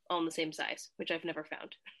 Yeah. All in the same size, which I've never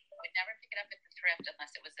found. I would never pick it up at the thrift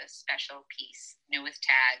unless it was a special piece, new with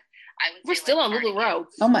tag. We're still on LuLaRoe.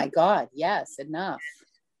 Oh my God. Yes. Enough.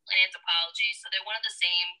 And Anthropologie. So they're one of the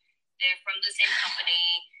same. They're from the same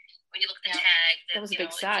company. When you look at the tag, that was a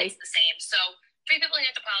big size. It's the same. So Free People in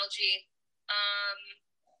Anthropologie.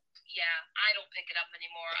 Yeah, I don't pick it up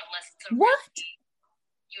anymore unless it's a really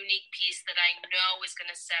unique piece that I know is going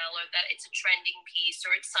to sell, or that it's a trending piece,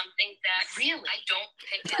 or it's something that really I don't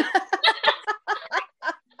pick it up.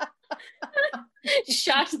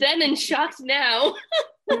 Shocked then and shocked now.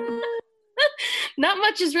 Not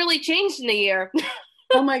much has really changed in a year.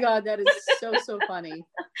 Oh my God, that is so funny.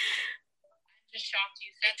 I'm just shocked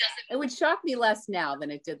you said that. It would shock me less now than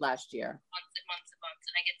it did last year. Months and months and months,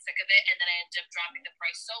 and I get sick of it, and then I end up dropping the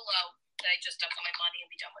price so low that I just dump all my money and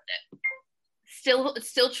be done with it.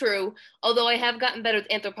 Still true. Although I have gotten better with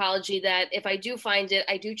Anthropologie, that if I do find it,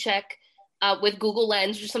 I do check with Google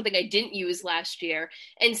Lens, which is something I didn't use last year,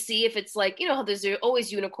 and see if it's like, how there's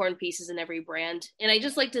always unicorn pieces in every brand. And I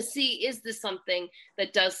just like to see, is this something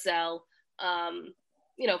that does sell,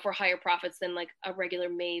 for higher profits than like a regular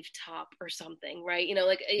Maeve top or something, right?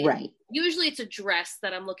 Right. Usually it's a dress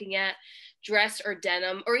that I'm looking at, dress or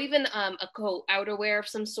denim, or even a coat, outerwear of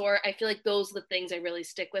some sort. I feel like those are the things I really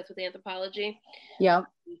stick with Anthropologie. Yeah.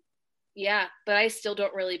 Yeah, but I still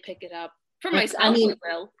don't really pick it up. For myself,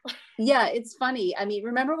 yeah, it's funny. I mean,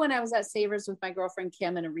 remember when I was at Savers with my girlfriend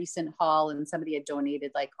Kim in a recent haul, and somebody had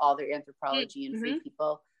donated like all their Anthropologie and Free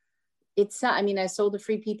People? I sold a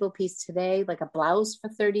Free People piece today, like a blouse for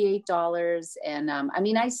 $38. And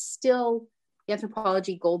I still,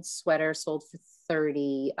 Anthropologie gold sweater sold for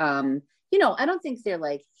 $30. I don't think they're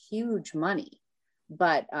like huge money,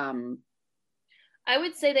 but I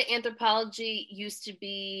would say that Anthropologie used to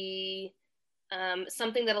be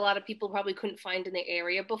something that a lot of people probably couldn't find in the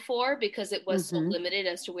area before because it was so limited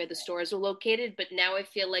as to where the stores were located. But now I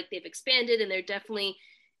feel like they've expanded, and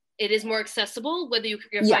it is more accessible, whether you're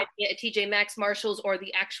finding it at TJ Maxx, Marshalls, or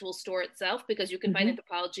the actual store itself, because you can find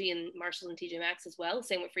Anthropologie in Marshalls and TJ Maxx as well.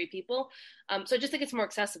 Same with Free People. So I just think it's more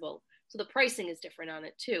accessible. So the pricing is different on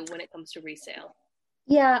it too when it comes to resale.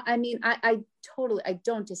 Yeah, I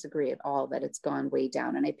don't disagree at all that it's gone way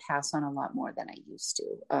down, and I pass on a lot more than I used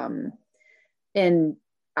to. And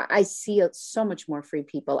I see so much more Free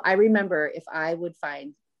People. I remember if I would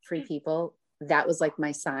find Free People, that was like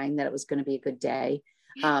my sign that it was going to be a good day.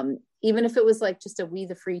 Even if it was like just a We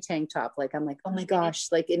the Free tank top, like I'm like, oh my gosh,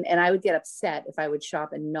 like, and I would get upset if I would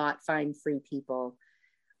shop and not find Free People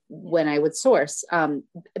when I would source.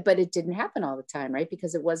 But it didn't happen all the time, right?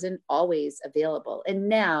 Because it wasn't always available. And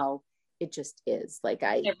now it just is like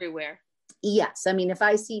everywhere. Yes. If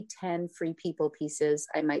I see 10 Free People pieces,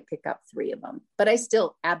 I might pick up 3 of them, but I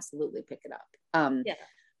still absolutely pick it up.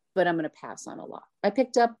 But I'm going to pass on a lot. I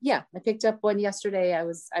picked up one yesterday. I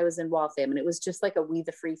was in Waltham, and it was just like a We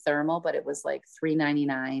the Free thermal, but it was like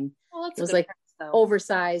 $3.99. Oh, it was like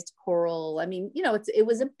oversized coral. It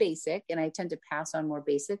was a basic, and I tend to pass on more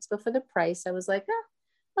basics, but for the price, I was like,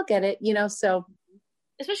 I'll get it, so.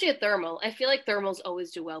 Especially a thermal. I feel like thermals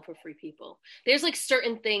always do well for Free People. There's like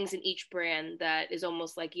certain things in each brand that is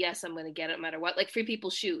almost like, yes, I'm going to get it no matter what. Like Free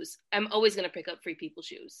People shoes. I'm always going to pick up Free People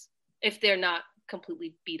shoes if they're not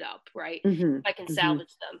completely beat up, right? I can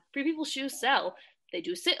salvage them. Free People shoes sell. They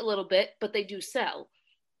do sit a little bit, but they do sell.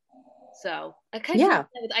 So I kind of do that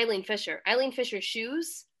with Eileen Fisher. Eileen Fisher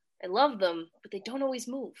shoes, I love them, but they don't always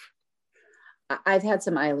move. I've had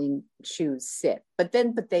some Eileen shoes sit, but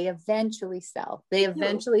they eventually sell. They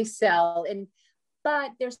eventually sell,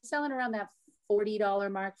 but they're selling around that $40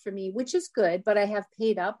 mark for me, which is good. But I have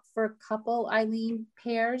paid up for a couple Eileen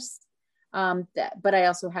pairs. But I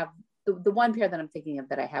also have the one pair that I'm thinking of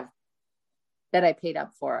that I paid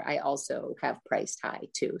up for. I also have priced high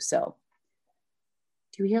too. So,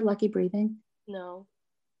 do you hear Lucky breathing? No.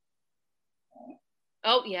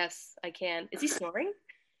 Oh yes, I can. Is he snoring?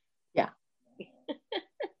 Yeah.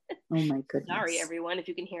 Oh my goodness. Sorry, everyone, if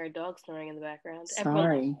you can hear a dog snoring in the background.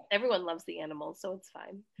 Sorry. Everyone loves the animals, so it's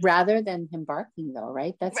fine. Rather than him barking though,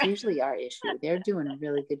 right? That's usually our issue. They're doing a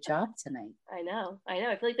really good job tonight. I know. I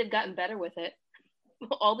feel like they've gotten better with it.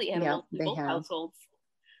 All the animals in both households.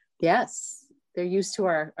 Yes. They're used to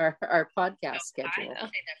our podcast schedule. I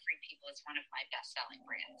would say that Free People is one of my best-selling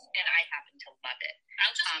brands, and I happen to love it.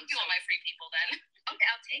 I'll just give you all my Free People then. Okay,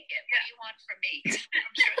 I'll take it. What do you want from me?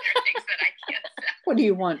 I'm sure there are things that I can't sell. What do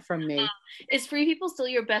you want from me? Is Free People still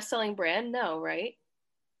your best-selling brand? No, right?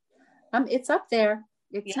 It's up there.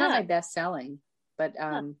 It's not Yeah. my best selling, but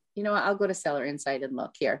you know, I'll go to Seller Insight and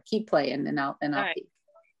look. Here, keep playing, and I'll right. peek.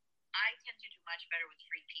 I tend to do much better with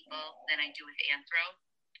Free People than I do with Anthro.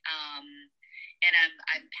 And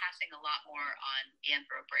I'm passing a lot more on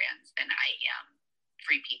Anthro brands than I am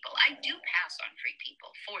Free People. I do pass on Free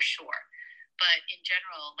People for sure. But in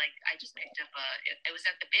general, like, I just picked up it was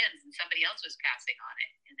at the bins and somebody else was passing on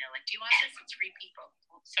it. And they're like, do you want this? It's Free People.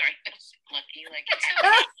 Oh, sorry, I was lucky. Like,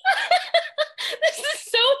 This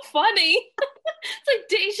is so funny. It's like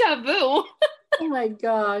deja vu. Oh my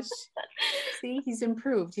gosh. See, he's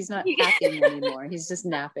improved. He's not hacking anymore. He's just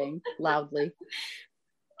napping loudly.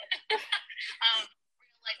 Real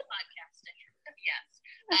life podcasting. Yes.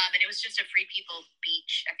 And it was just a Free People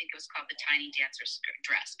beach. I think it was called the Tiny Dancer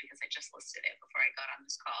dress because I just listed it before I got on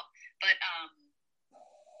this call. But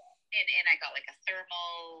and I got like a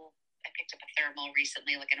thermal. I picked up a thermal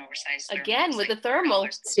recently, like an oversized thermal. Again with like the thermal.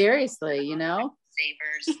 Seriously, you know,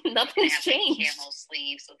 Savers. Nothing's changed. Like camel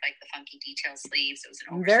sleeves with like the funky detail sleeves. It was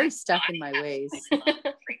an I'm very oversized stuck in body. my ways. I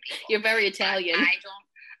love Free People. You're very Italian. But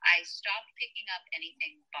I stopped picking up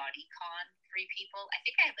anything bodycon Free People. I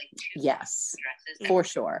think I had like 2 Yes, dresses for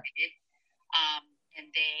sure. And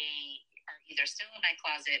they are either still in my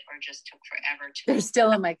closet or just took forever to. They're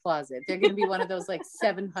still in my closet. They're going to be one of those like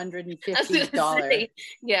 $750.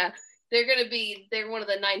 Yeah, they're one of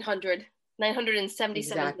the 977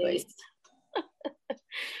 Exactly. days.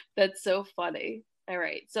 That's so funny. All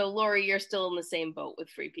right, so Lori, you're still in the same boat with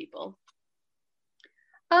Free People.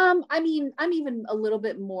 I mean, I'm even a little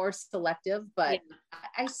bit more selective, but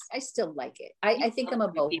yeah. I still like it. I think I'm a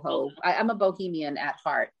boho. I'm a bohemian at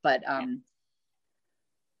heart, but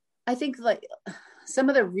I think like some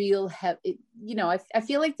of the real you know, I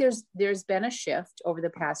feel like there's been a shift over the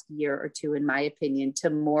past year or two, in my opinion, to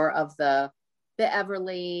more of the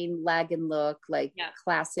Everlane lag and look, like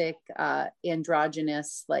classic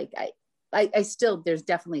androgynous. Like I still, there's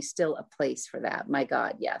definitely still a place for that. My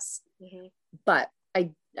God, yes. Mm-hmm. But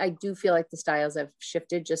I do feel like the styles have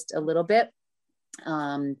shifted just a little bit.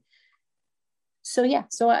 So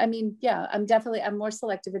I mean, I'm more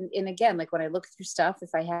selective. And again, like when I look through stuff,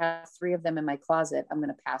 if I have 3 of them in my closet, I'm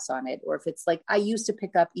going to pass on it. Or if it's like, I used to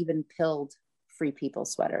pick up even pilled Free People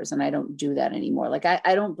sweaters, and I don't do that anymore. Like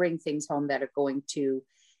I don't bring things home that are going to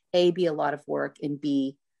A, be a lot of work, and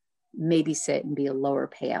B, maybe sit and be a lower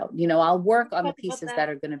payout. You know, I'll work on the pieces that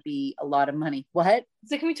are going to be a lot of money. What?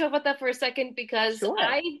 So can we talk about that for a second? Because Sure.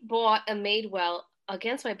 I bought a Madewell,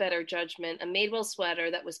 against my better judgment, a Madewell sweater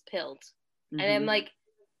that was pilled. Mm-hmm. And I'm like,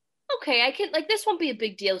 okay, I can, like, this won't be a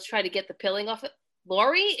big deal to try to get the pilling off it.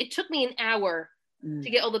 Lori, it took me an hour to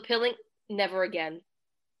get all the pilling. Never again.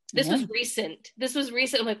 This was recent.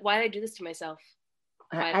 I'm like, why did I do this to myself?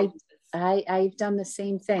 I've done the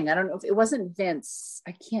same thing. I don't know if it wasn't Vince.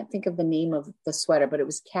 I can't think of the name of the sweater, but it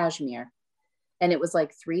was cashmere, and it was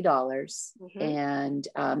like $3, mm-hmm. and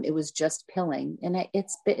it was just pilling. And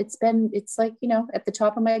it's like, you know, at the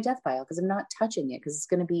top of my death pile, because I'm not touching it, because it's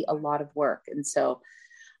going to be a lot of work. And so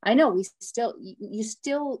I know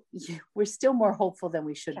we're still more hopeful than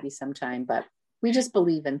we should be sometime, but we just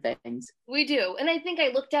believe in things. We do. And I think I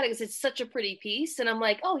looked at it because it's such a pretty piece. And I'm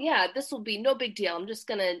like, oh yeah, this will be no big deal. I'm just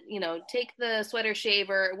going to, you know, take the sweater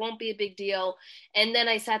shaver. It won't be a big deal. And then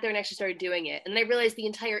I sat there and actually started doing it. And I realized the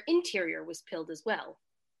entire interior was pilled as well.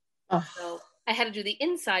 Oh. So I had to do the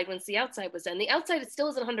inside once the outside was done. The outside, it still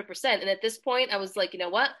isn't 100%. And at this point I was like, you know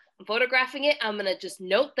what? I'm photographing it. I'm going to just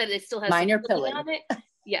note that it still has minor pilling on it.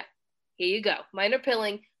 Yeah. Here you go. Minor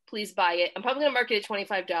pilling. Please buy it. I'm probably going to mark it at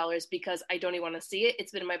 $25 because I don't even want to see it.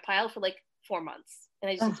 It's been in my pile for like 4 months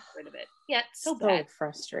and I just need to get rid of it. Yeah, it's so bad.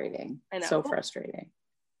 Frustrating. I know. So frustrating.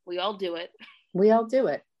 We all do it. We all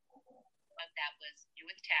do it. But that was new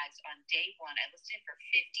with tags on day 1. I listed it for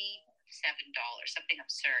 $57, something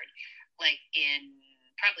absurd, like in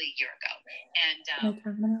probably a year ago. And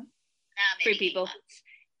Free People.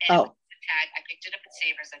 Tag. I picked it up at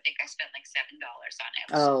Savers. I think I spent like $7 on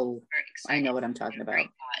it. I know what I'm talking about.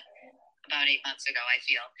 About 8 months ago, I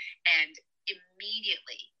feel. And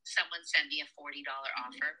immediately someone sent me a $40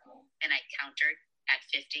 offer, and I countered at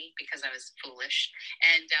 $50 because I was foolish.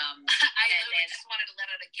 And I just wanted to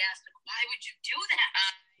let out a gasp. Like, why would you do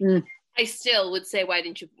that? I still would say, why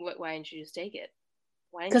didn't you just take it?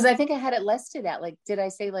 Because I think I had it listed at, like, did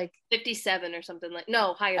I say like 57 or something? Like,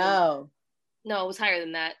 no, higher than that. No, it was higher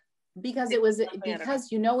than that. Because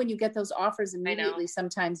you know, when you get those offers immediately,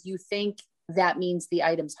 sometimes you think that means the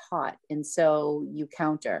item's hot, and so you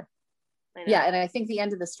counter. Yeah, and I think the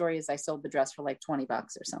end of the story is I sold the dress for like $20 or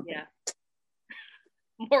something. Yeah.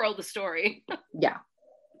 Moral of the story. Yeah.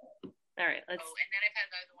 All right. And then I've had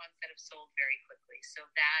other ones that have sold very quickly. So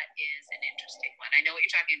that is an interesting one. I know what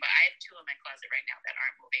you're talking about. I have 2 in my closet right now that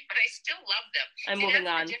aren't moving, but I still love them. I'm moving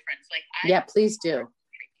on. The difference. Like, yeah, please do.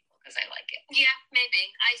 Because I like it. Yeah, maybe.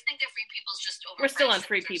 I think that Free People's just overpriced. We're still on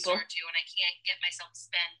Free People. Too, and I can't get myself to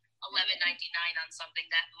spend $11.99 on something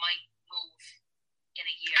that might move in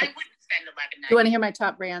a year. I wouldn't spend $11.99. You want to hear my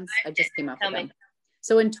top brands? I just came up Tell with them. me.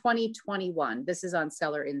 So in 2021, this is on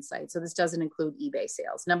Seller Insight. So this doesn't include eBay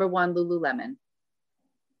sales. Number 1, Lululemon.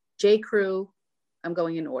 J. Crew, I'm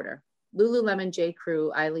going in order. Lululemon, J.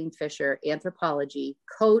 Crew, Eileen Fisher, Anthropologie,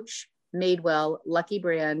 Coach, Madewell, Lucky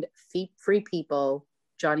Brand, Free People,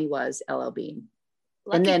 Johnny Was, LL Bean.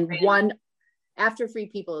 And then Brand. one after Free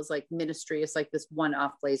People is like Ministry. It's like this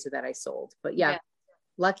one-off blazer that I sold. But yeah.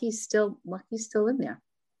 Lucky's still in there.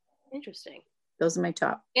 Interesting. Those are my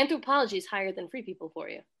top. Anthropologie is higher than Free People for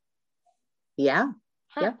you. Yeah.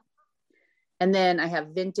 Huh. Yeah. And then I have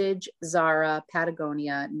Vintage, Zara,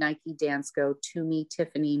 Patagonia, Nike, Dansko, Tumi,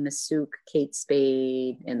 Tiffany, Masook, Kate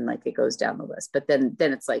Spade, and like it goes down the list. But then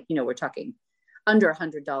it's like, we're talking under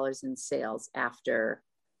 $100 in sales after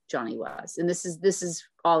Johnny Was. And this is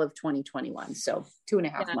all of 2021. So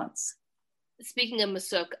 2.5 months. Speaking of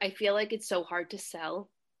Masook, I feel like it's so hard to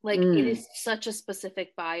sell. Like it is such a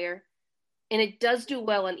specific buyer. And it does do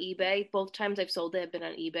well on eBay. Both times I've sold it have been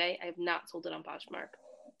on eBay. I have not sold it on Poshmark.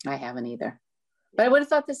 I haven't either. But I would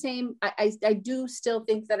have thought the same. I do still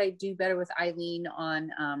think that I do better with Eileen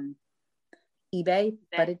on eBay,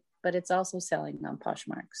 but it's also selling on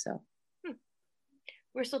Poshmark. So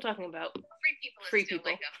we're still talking about Free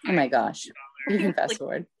People. Like oh my gosh, you can fast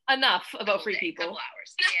forward. Enough about Free People. Couple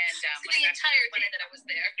hours. And the entire day that I was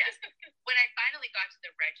there. Yes. When I finally got to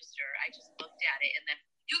the register, I just looked at it, and then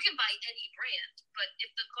you can buy any brand, but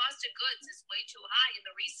if the cost of goods is way too high and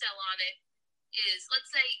the resale on it is, let's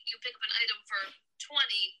say you pick up an item for 20,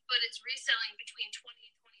 but it's reselling between 20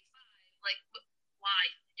 and 25. Like, why?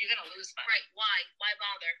 You're going to lose money. Right. Why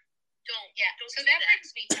bother? Don't. Yeah. Don't so do that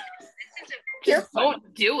brings me to, this is a Don't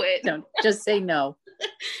do it. Don't just say no.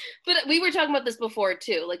 But we were talking about this before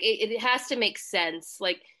too. Like it has to make sense.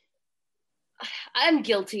 Like I'm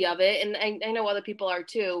guilty of it. And I know other people are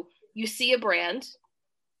too. You see a brand,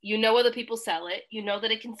 other people sell it,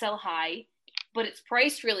 that it can sell high, but it's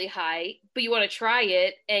priced really high, but you want to try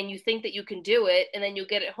it and you think that you can do it. And then you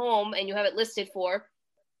get it home and you have it listed for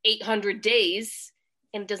 800 days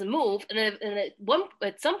and it doesn't move. And then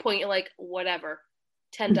at some point you're like, whatever,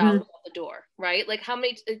 $10 off the door, right? Like how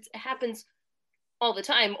many, it happens all the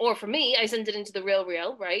time. Or for me, I send it into the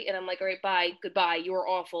Real, right? And I'm like, all right, bye, goodbye. You were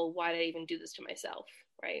awful. Why did I even do this to myself?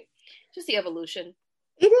 Right. Just the evolution.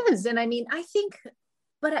 It is. And I mean, I think,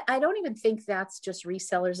 but I don't even think that's just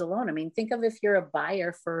resellers alone. I mean, think of if you're a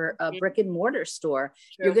buyer for a brick and mortar store,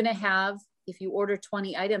 you're going to have, if you order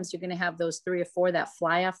 20 items, you're going to have those 3 or 4 that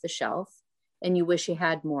fly off the shelf and you wish you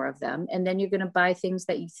had more of them. And then you're going to buy things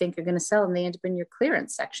that you think are going to sell and they end up in your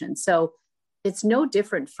clearance section. So it's no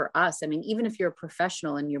different for us. I mean, even if you're a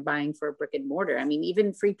professional and you're buying for a brick and mortar, I mean,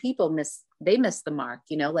 even Free People miss the mark,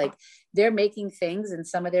 like they're making things and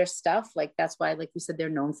some of their stuff, like that's why, like you said, they're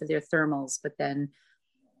known for their thermals, but then,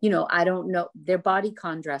 I don't know, their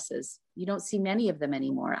bodycon dresses, you don't see many of them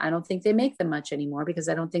anymore. I don't think they make them much anymore because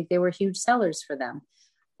I don't think they were huge sellers for them.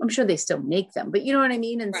 I'm sure they still make them, but you know what I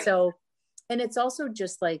mean? And right. So, and it's also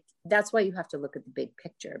just like, that's why you have to look at the big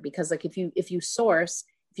picture, because like if you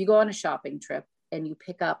go on a shopping trip and you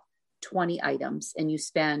pick up 20 items and you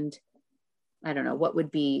spend, I don't know, what would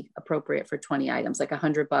be appropriate for 20 items, like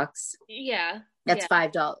 $100. Yeah. That's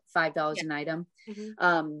 $5 an item.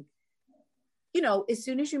 Mm-hmm. As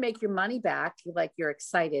soon as you make your money back, you're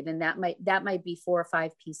excited. And that might be 4 or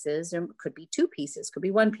 5 pieces, or could be 2 pieces, could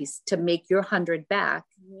be 1 piece to make your 100 back.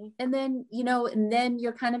 Mm-hmm. And then, and then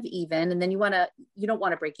you're kind of even, and then you don't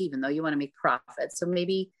want to break even though, you want to make profit. So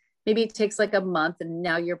maybe it takes like a month and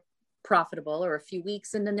now you're profitable, or a few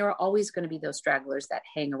weeks. And then there are always going to be those stragglers that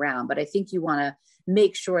hang around. But I think you want to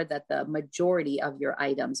make sure that the majority of your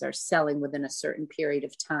items are selling within a certain period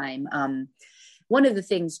of time. One of the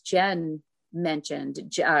things Jen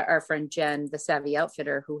mentioned, our friend Jen, the Savvy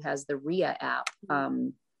Outfitter, who has the RIA app,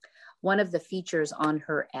 one of the features on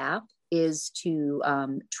her app is to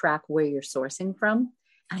track where you're sourcing from.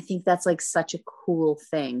 I think that's like such a cool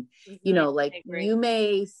thing.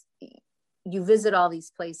 Mm-hmm. You visit all these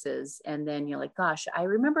places and then you're like, gosh, I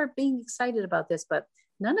remember being excited about this, but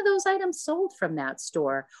none of those items sold from that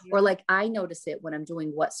store. Yeah. Or like, I notice it when I'm doing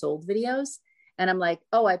what sold videos and I'm like,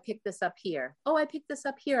 oh, I picked this up here. Oh, I picked this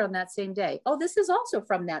up here on that same day. Oh, this is also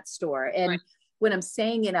from that store. And right. When I'm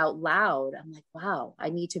saying it out loud, I'm like, wow, I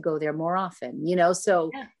need to go there more often, so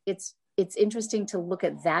yeah. It's it's interesting to look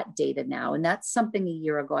at that data now. And that's something a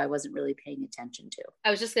year ago I wasn't really paying attention to.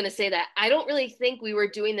 I was just going to say that I don't really think we were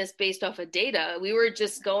doing this based off of data. We were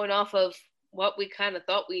just going off of what we kind of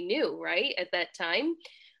thought we knew, right? At that time.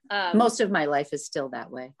 Most of my life is still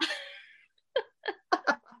that way.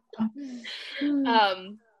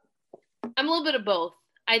 I'm a little bit of both.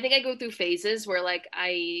 I think I go through phases where like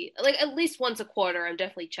at least once a quarter, I'm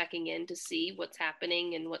definitely checking in to see what's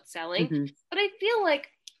happening and what's selling. Mm-hmm. But I feel like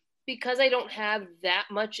because I don't have that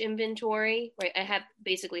much inventory, right? I have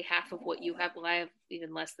basically half of what you have. Well, I have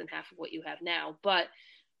even less than half of what you have now, but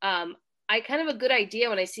I kind of have a good idea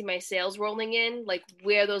when I see my sales rolling in, like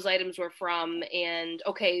where those items were from. And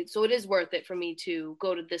okay, so it is worth it for me to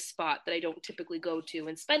go to this spot that I don't typically go to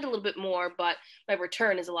and spend a little bit more, but my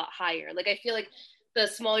return is a lot higher. Like I feel like the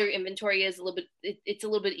smaller your inventory is, it's a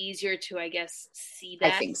little bit easier to, I guess, see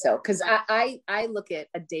that. I think so. Because I look at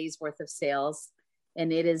a day's worth of sales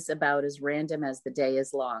and it is about as random as the day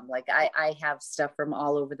is long. Like I have stuff from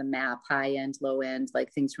all over the map, high end, low end,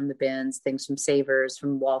 like things from the bins, things from Savers,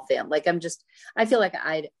 from Waltham. Like I feel like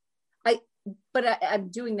I'm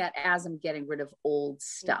doing that as I'm getting rid of old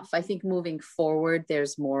stuff. I think moving forward,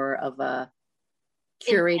 there's more of a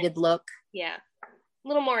curated look. Yeah. A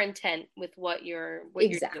little more intent with what you're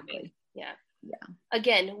doing. Yeah.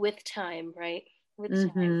 Again, with time, right? With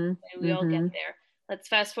time. And we all get there. Let's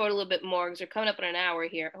fast forward a little bit more because we're coming up on an hour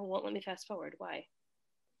here. Oh, won't let me fast forward. Why?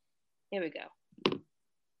 Here we go.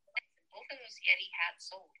 Both of those Yeti hats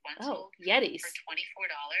sold. One sold Yetis for $24.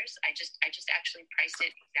 I just actually priced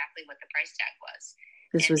it exactly what the price tag was.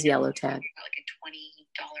 This was yellow tag. Like a $20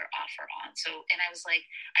 offer on. So, and I was like,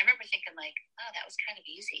 I remember thinking like, oh, that was kind of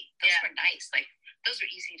easy. Those were nice. Like those were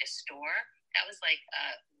easy to store. That was like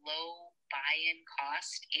a low buy-in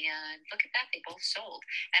cost. And look at that. They both sold.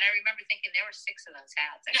 And I remember thinking there were 6 of those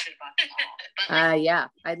hats. I should have bought them all. But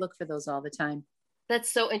yeah, I look for those all the time.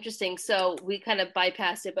 That's so interesting. So we kind of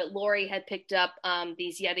bypassed it, but Lori had picked up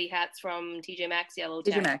these Yeti hats from TJ Maxx yellow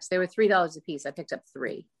tag. TJ Maxx. They were $3 a piece. I picked up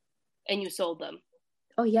 3. And you sold them.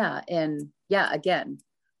 Oh yeah. And yeah, again,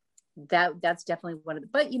 that's definitely one of the,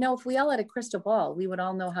 but if we all had a crystal ball, we would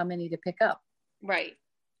all know how many to pick up. Right.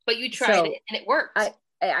 But you tried it and it worked.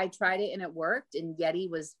 I tried it and it worked, and Yeti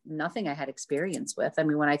was nothing I had experience with. I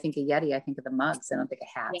mean, when I think of Yeti, I think of the mugs. I don't think of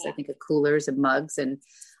hats. I think of coolers and mugs. And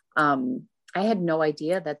I had no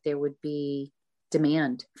idea that there would be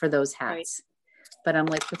demand for those hats. Right. But I'm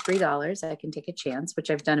like, for $3, I can take a chance,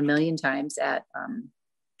 which I've done a million times at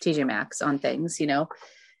TJ Maxx on things,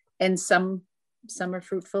 and some are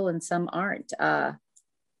fruitful and some aren't.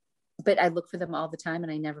 But I look for them all the time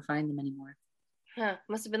and I never find them anymore. Huh.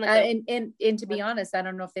 Must have been like and to be honest, I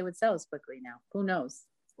don't know if they would sell as quickly now. Who knows?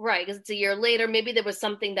 Right, because it's a year later. Maybe there was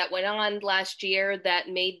something that went on last year that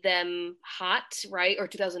made them hot, right? Or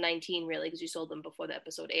 2019, really, because you sold them before the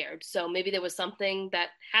episode aired. So maybe there was something that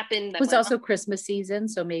happened. That it was also Christmas season,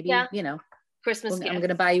 so maybe Christmas. I'm going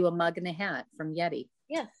to buy you a mug and a hat from Yeti.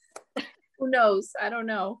 Yeah. Who knows? I don't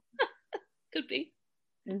know. Could be.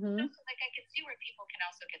 Mm-hmm. So, like I can see where people can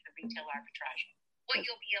also get the retail arbitrage. What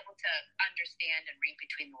you'll be able to understand and read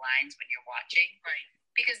between the lines when you're watching, right?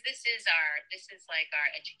 Because this is like our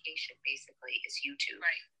education basically is YouTube,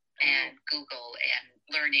 right? And Google and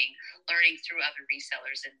learning through other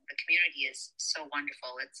resellers, and the community is so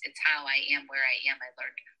wonderful. It's how I am where I am. I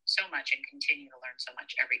learned so much and continue to learn so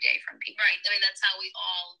much every day from people. Right. I mean, that's how we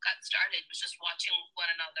all got started, was just watching one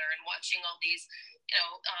another and watching all these,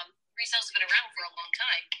 resellers have been around for a long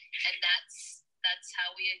time, and that's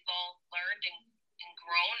how we have all learned and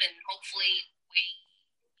grown, and hopefully we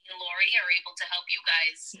and Lori are able to help you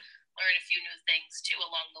guys learn a few new things too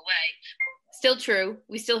along the way. Still true.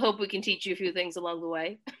 We still hope we can teach you a few things along the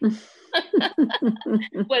way,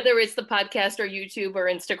 whether it's the podcast or YouTube or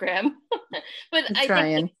Instagram. But I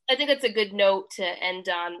think that's a good note to end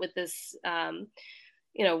on with this,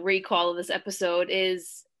 recall of this episode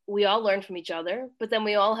is we all learn from each other, but then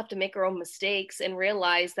we all have to make our own mistakes and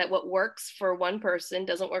realize that what works for one person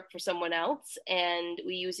doesn't work for someone else. And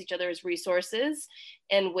we use each other as resources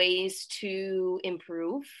and ways to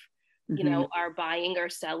improve, our buying, our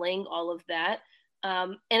selling, all of that.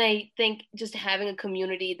 And I think just having a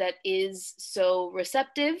community that is so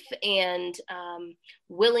receptive and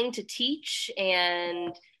willing to teach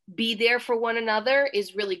and be there for one another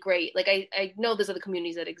is really great. Like I know there's other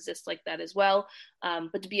communities that exist like that as well.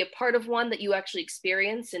 But to be a part of one that you actually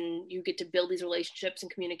experience and you get to build these relationships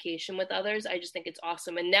and communication with others, I just think it's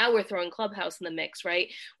awesome. And now we're throwing Clubhouse in the mix, right?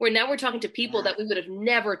 Where now we're talking to people that we would have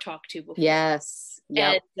never talked to before. Yes.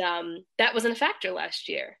 Yep. And that wasn't a factor last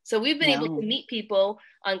year. So we've been able to meet people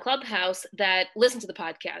on Clubhouse that listen to the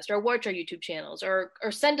podcast or watch our YouTube channels or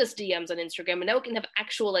send us DMs on Instagram. And now we can have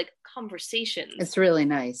actual like conversations. It's really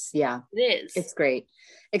nice. Yeah. It is. It's great.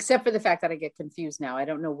 Except for the fact that I get confused now. I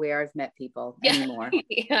don't know where I've met people anymore.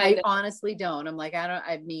 Yeah, I honestly don't. I'm like,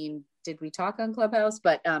 I mean, did we talk on Clubhouse?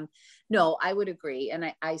 But no, I would agree.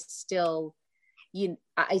 And I still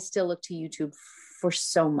look to YouTube for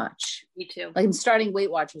so much. Me too. Like I'm starting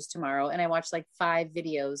Weight Watchers tomorrow and I watch like 5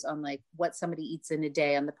 videos on like what somebody eats in a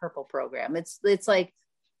day on the Purple program. It's like,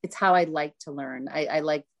 it's how I like to learn. I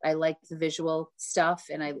like the visual stuff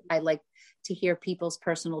and I like to hear people's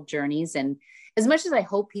personal journeys. And as much as I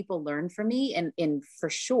hope people learn from me and for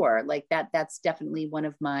sure, like that's definitely one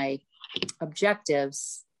of my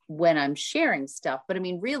objectives when I'm sharing stuff. But I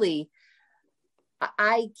mean, really,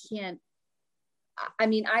 I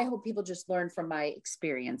hope people just learn from my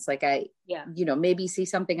experience. Like maybe see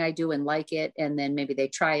something I do and like it. And then maybe they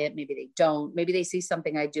try it. Maybe they don't. Maybe they see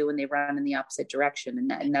something I do and they run in the opposite direction.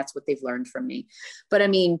 And that's what they've learned from me. But I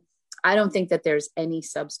mean, I don't think that there's any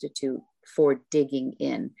substitute for digging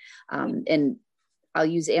in. And I'll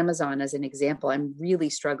use Amazon as an example. I'm really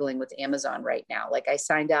struggling with Amazon right now. Like I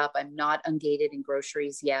signed up, I'm not ungated in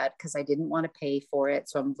groceries yet because I didn't want to pay for it.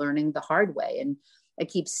 So I'm learning the hard way. And I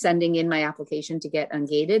keep sending in my application to get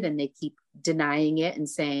ungated and they keep denying it and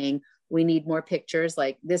saying, we need more pictures.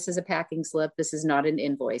 Like this is a packing slip. This is not an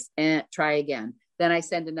invoice. And try again. Then I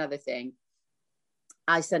send another thing.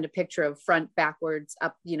 I send a picture of front, backwards,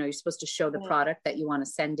 up, you're supposed to show the product that you want to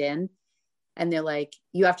send in. And they're like,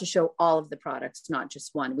 you have to show all of the products, not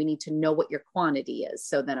just one. We need to know what your quantity is.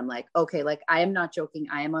 So then I'm like, okay, like I am not joking.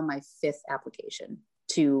 I am on my 5th application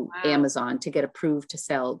to Amazon to get approved to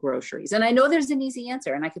sell groceries. And I know there's an easy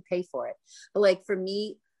answer and I could pay for it. But like for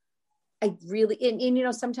me, I really,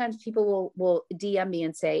 and sometimes people will DM me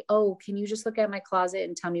and say, oh, can you just look at my closet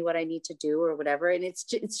and tell me what I need to do or whatever. And it's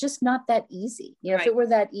just not that easy. If it were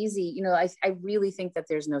that easy, I really think that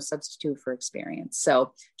there's no substitute for experience.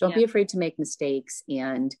 So don't be afraid to make mistakes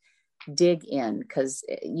and dig in because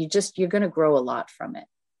you're going to grow a lot from it.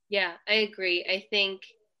 Yeah, I agree. I think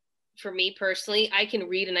for me personally, I can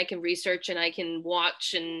read and I can research and I can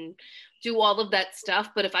watch and do all of that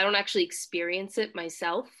stuff. But if I don't actually experience it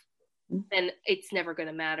myself, then it's never going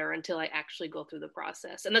to matter until I actually go through the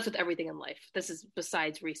process. And that's with everything in life. This is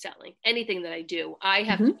besides reselling. Anything that I do, I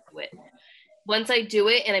have to do it. Once I do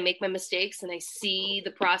it and I make my mistakes and I see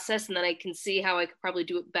the process and then I can see how I could probably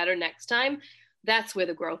do it better next time, that's where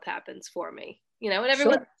the growth happens for me. And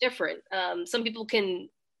everyone's different. Some people can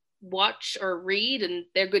watch or read and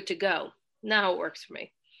they're good to go. Not how it works for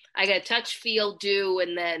me. I got to touch, feel, do,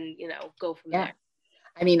 and then, go from there.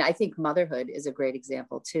 I mean, I think motherhood is a great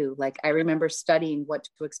example too. Like I remember studying what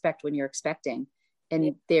to expect when you're expecting,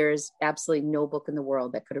 and there's absolutely no book in the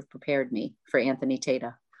world that could have prepared me for Anthony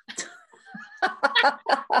Tata.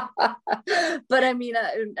 But I mean,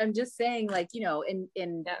 I'm just saying like,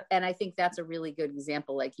 and I think that's a really good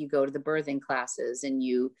example. Like you go to the birthing classes and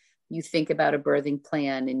you think about a birthing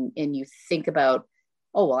plan and you think about,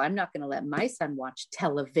 oh, well, I'm not going to let my son watch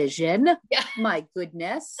television. Yeah. My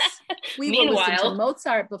goodness. We will listen to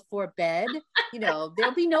Mozart before bed. There'll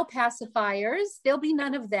be no pacifiers. There'll be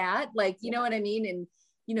none of that. Like, you know what I mean? And,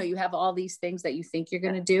 you have all these things that you think you're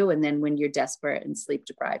going to do. And then when you're desperate and sleep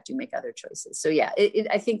deprived, you make other choices. So yeah,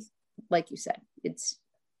 I think, like you said, it's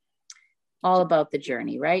all about the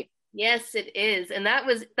journey, right? Yes, it is. And that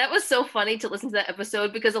was so funny to listen to that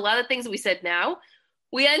episode because a lot of things we said now,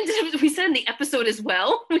 we said in the episode as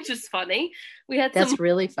well, which is funny. That's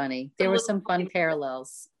really funny. There were some fun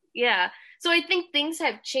parallels. Yeah. So I think things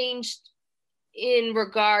have changed in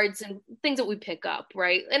regards and things that we pick up,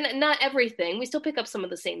 right? And not everything. We still pick up some of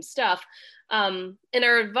the same stuff. And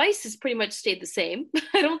our advice has pretty much stayed the same.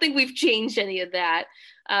 I don't think we've changed any of that.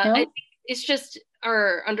 I think it's just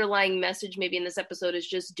our underlying message maybe in this episode is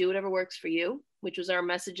just do whatever works for you, which was our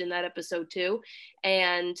message in that episode too.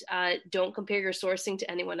 And don't compare your sourcing to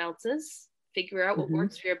anyone else's. Figure out what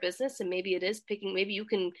works for your business. And maybe maybe you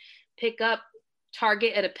can pick up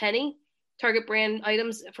Target at a penny, Target brand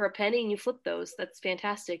items for a penny, and you flip those. That's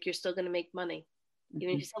fantastic. You're still going to make money.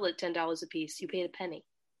 Even if you sell it at $10 a piece, you paid a penny,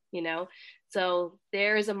 So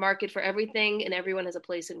there is a market for everything and everyone has a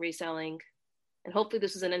place in reselling. And hopefully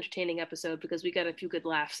this was an entertaining episode because we got a few good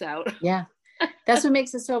laughs out. Yeah. That's what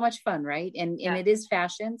makes it so much fun, right? And it is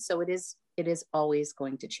fashion, so it is always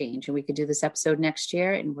going to change. And we could do this episode next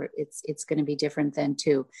year, and it's going to be different then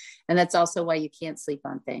too. And that's also why you can't sleep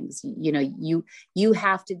on things. You know, you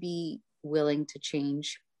have to be willing to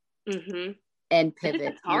change and pivot.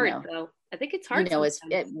 It's hard though. I think it's hard. You know,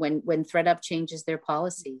 when ThredUp changes their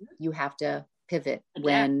policy, you have to pivot.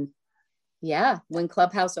 When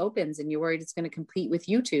Clubhouse opens and you're worried it's going to compete with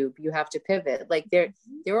YouTube, you have to pivot. Like there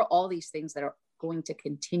are all these things that are going to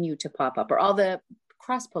continue to pop up, or all the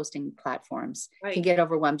cross-posting platforms can get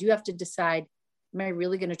overwhelmed. You have to decide, am I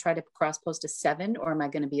really going to try to cross-post a 7, or am I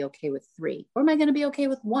going to be okay with 3, or am I going to be okay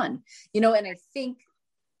with 1? You know, and I think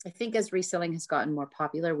as reselling has gotten more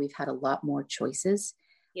popular, we've had a lot more choices.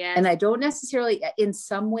 Yeah. And I don't necessarily, in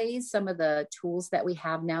some ways, some of the tools that we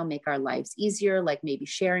have now make our lives easier, like maybe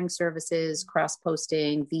sharing services,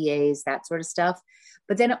 cross-posting, VAs, that sort of stuff.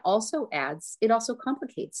 But then it also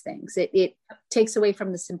complicates things. It takes away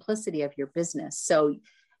from the simplicity of your business. So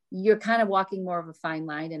you're kind of walking more of a fine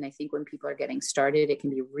line. And I think when people are getting started, it can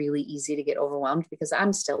be really easy to get overwhelmed, because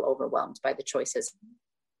I'm still overwhelmed by the choices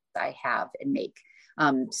I have and make.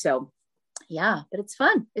 So yeah, but it's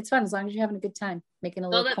fun. It's fun as long as you're having a good time making a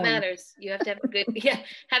little coin. All that matters. You have to have a good,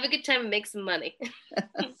 have a good time and make some money.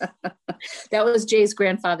 That was Jay's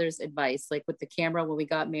grandfather's advice. Like with the camera, when we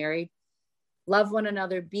got married, love one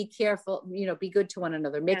another, be careful, you know, be good to one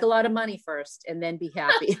another, make a lot of money first, and then be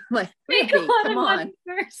happy. Like, come on.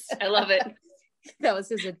 First. I love it. That was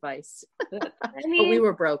his advice. But we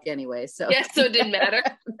were broke anyway. So so it didn't matter.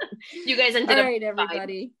 You guys ended up. All right,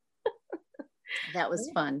 everybody. That was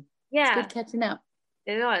fun. Yeah. It's good catching up.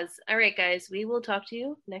 It was. All right, guys. We will talk to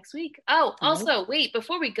you next week. Oh, also, wait,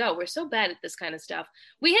 before we go, we're so bad at this kind of stuff.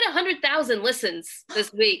 We hit 100,000 listens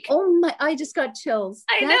this week. Oh my, I just got chills.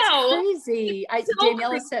 I That's know. Crazy.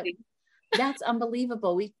 Daniela said, that's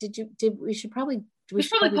unbelievable. We should probably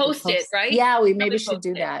post it, right? Yeah, we maybe should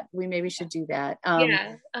do that. We maybe should do that.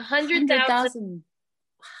 100,000.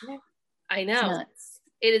 I know.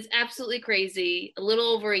 It is absolutely crazy. A little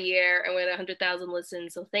over a year, and we're at 100,000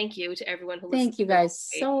 listens. So thank you to everyone who listens. Thank you guys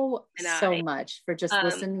so much for just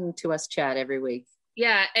listening to us chat every week.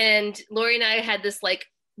 Yeah, and Lori and I had this like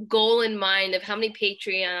goal in mind of how many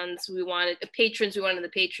patrons we wanted in the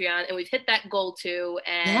Patreon, and we've hit that goal too.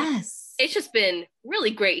 And it's just been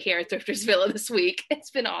really great here at Thrifters Villa this week.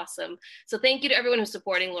 It's been awesome. So thank you to everyone who's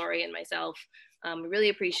supporting Lori and myself. We really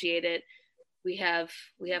appreciate it. We have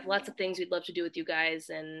lots of things we'd love to do with you guys,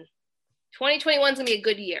 and 2021 is gonna be a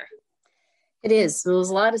good year. It is. There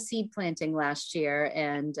was a lot of seed planting last year,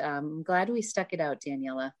 and I'm glad we stuck it out,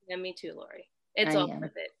 Daniela. Yeah, me too, Lori. It's all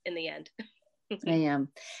worth it in the end. I am.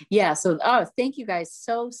 Yeah. So, thank you guys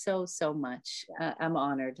so much. I'm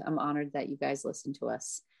honored. I'm honored that you guys listen to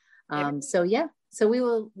us. So we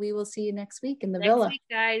will see you next week in the villa. Next week,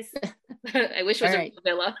 guys. I wish it was a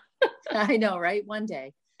villa. I know, right? One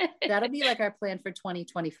day. That'll be like our plan for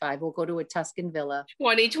 2025. We'll go to a Tuscan villa.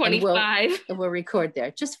 2025. And we'll record there.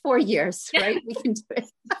 Just 4 years, right? We can do it.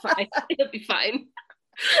 Fine. It'll be fine.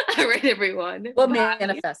 All right, everyone. We'll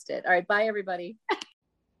manifest it. All right. Bye, everybody.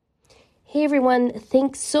 Hey everyone,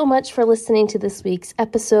 thanks so much for listening to this week's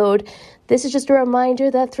episode. This is just a reminder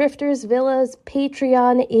that Thrifters Villa's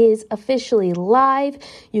Patreon is officially live.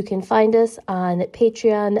 You can find us on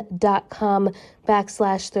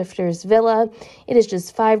patreon.com/Thrifters Villa. It is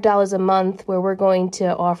just $5 a month where we're going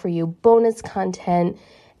to offer you bonus content,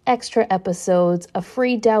 extra episodes, a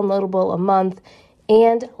free downloadable a month,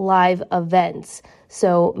 and live events.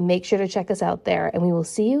 So make sure to check us out there, and we will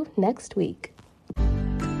see you next week.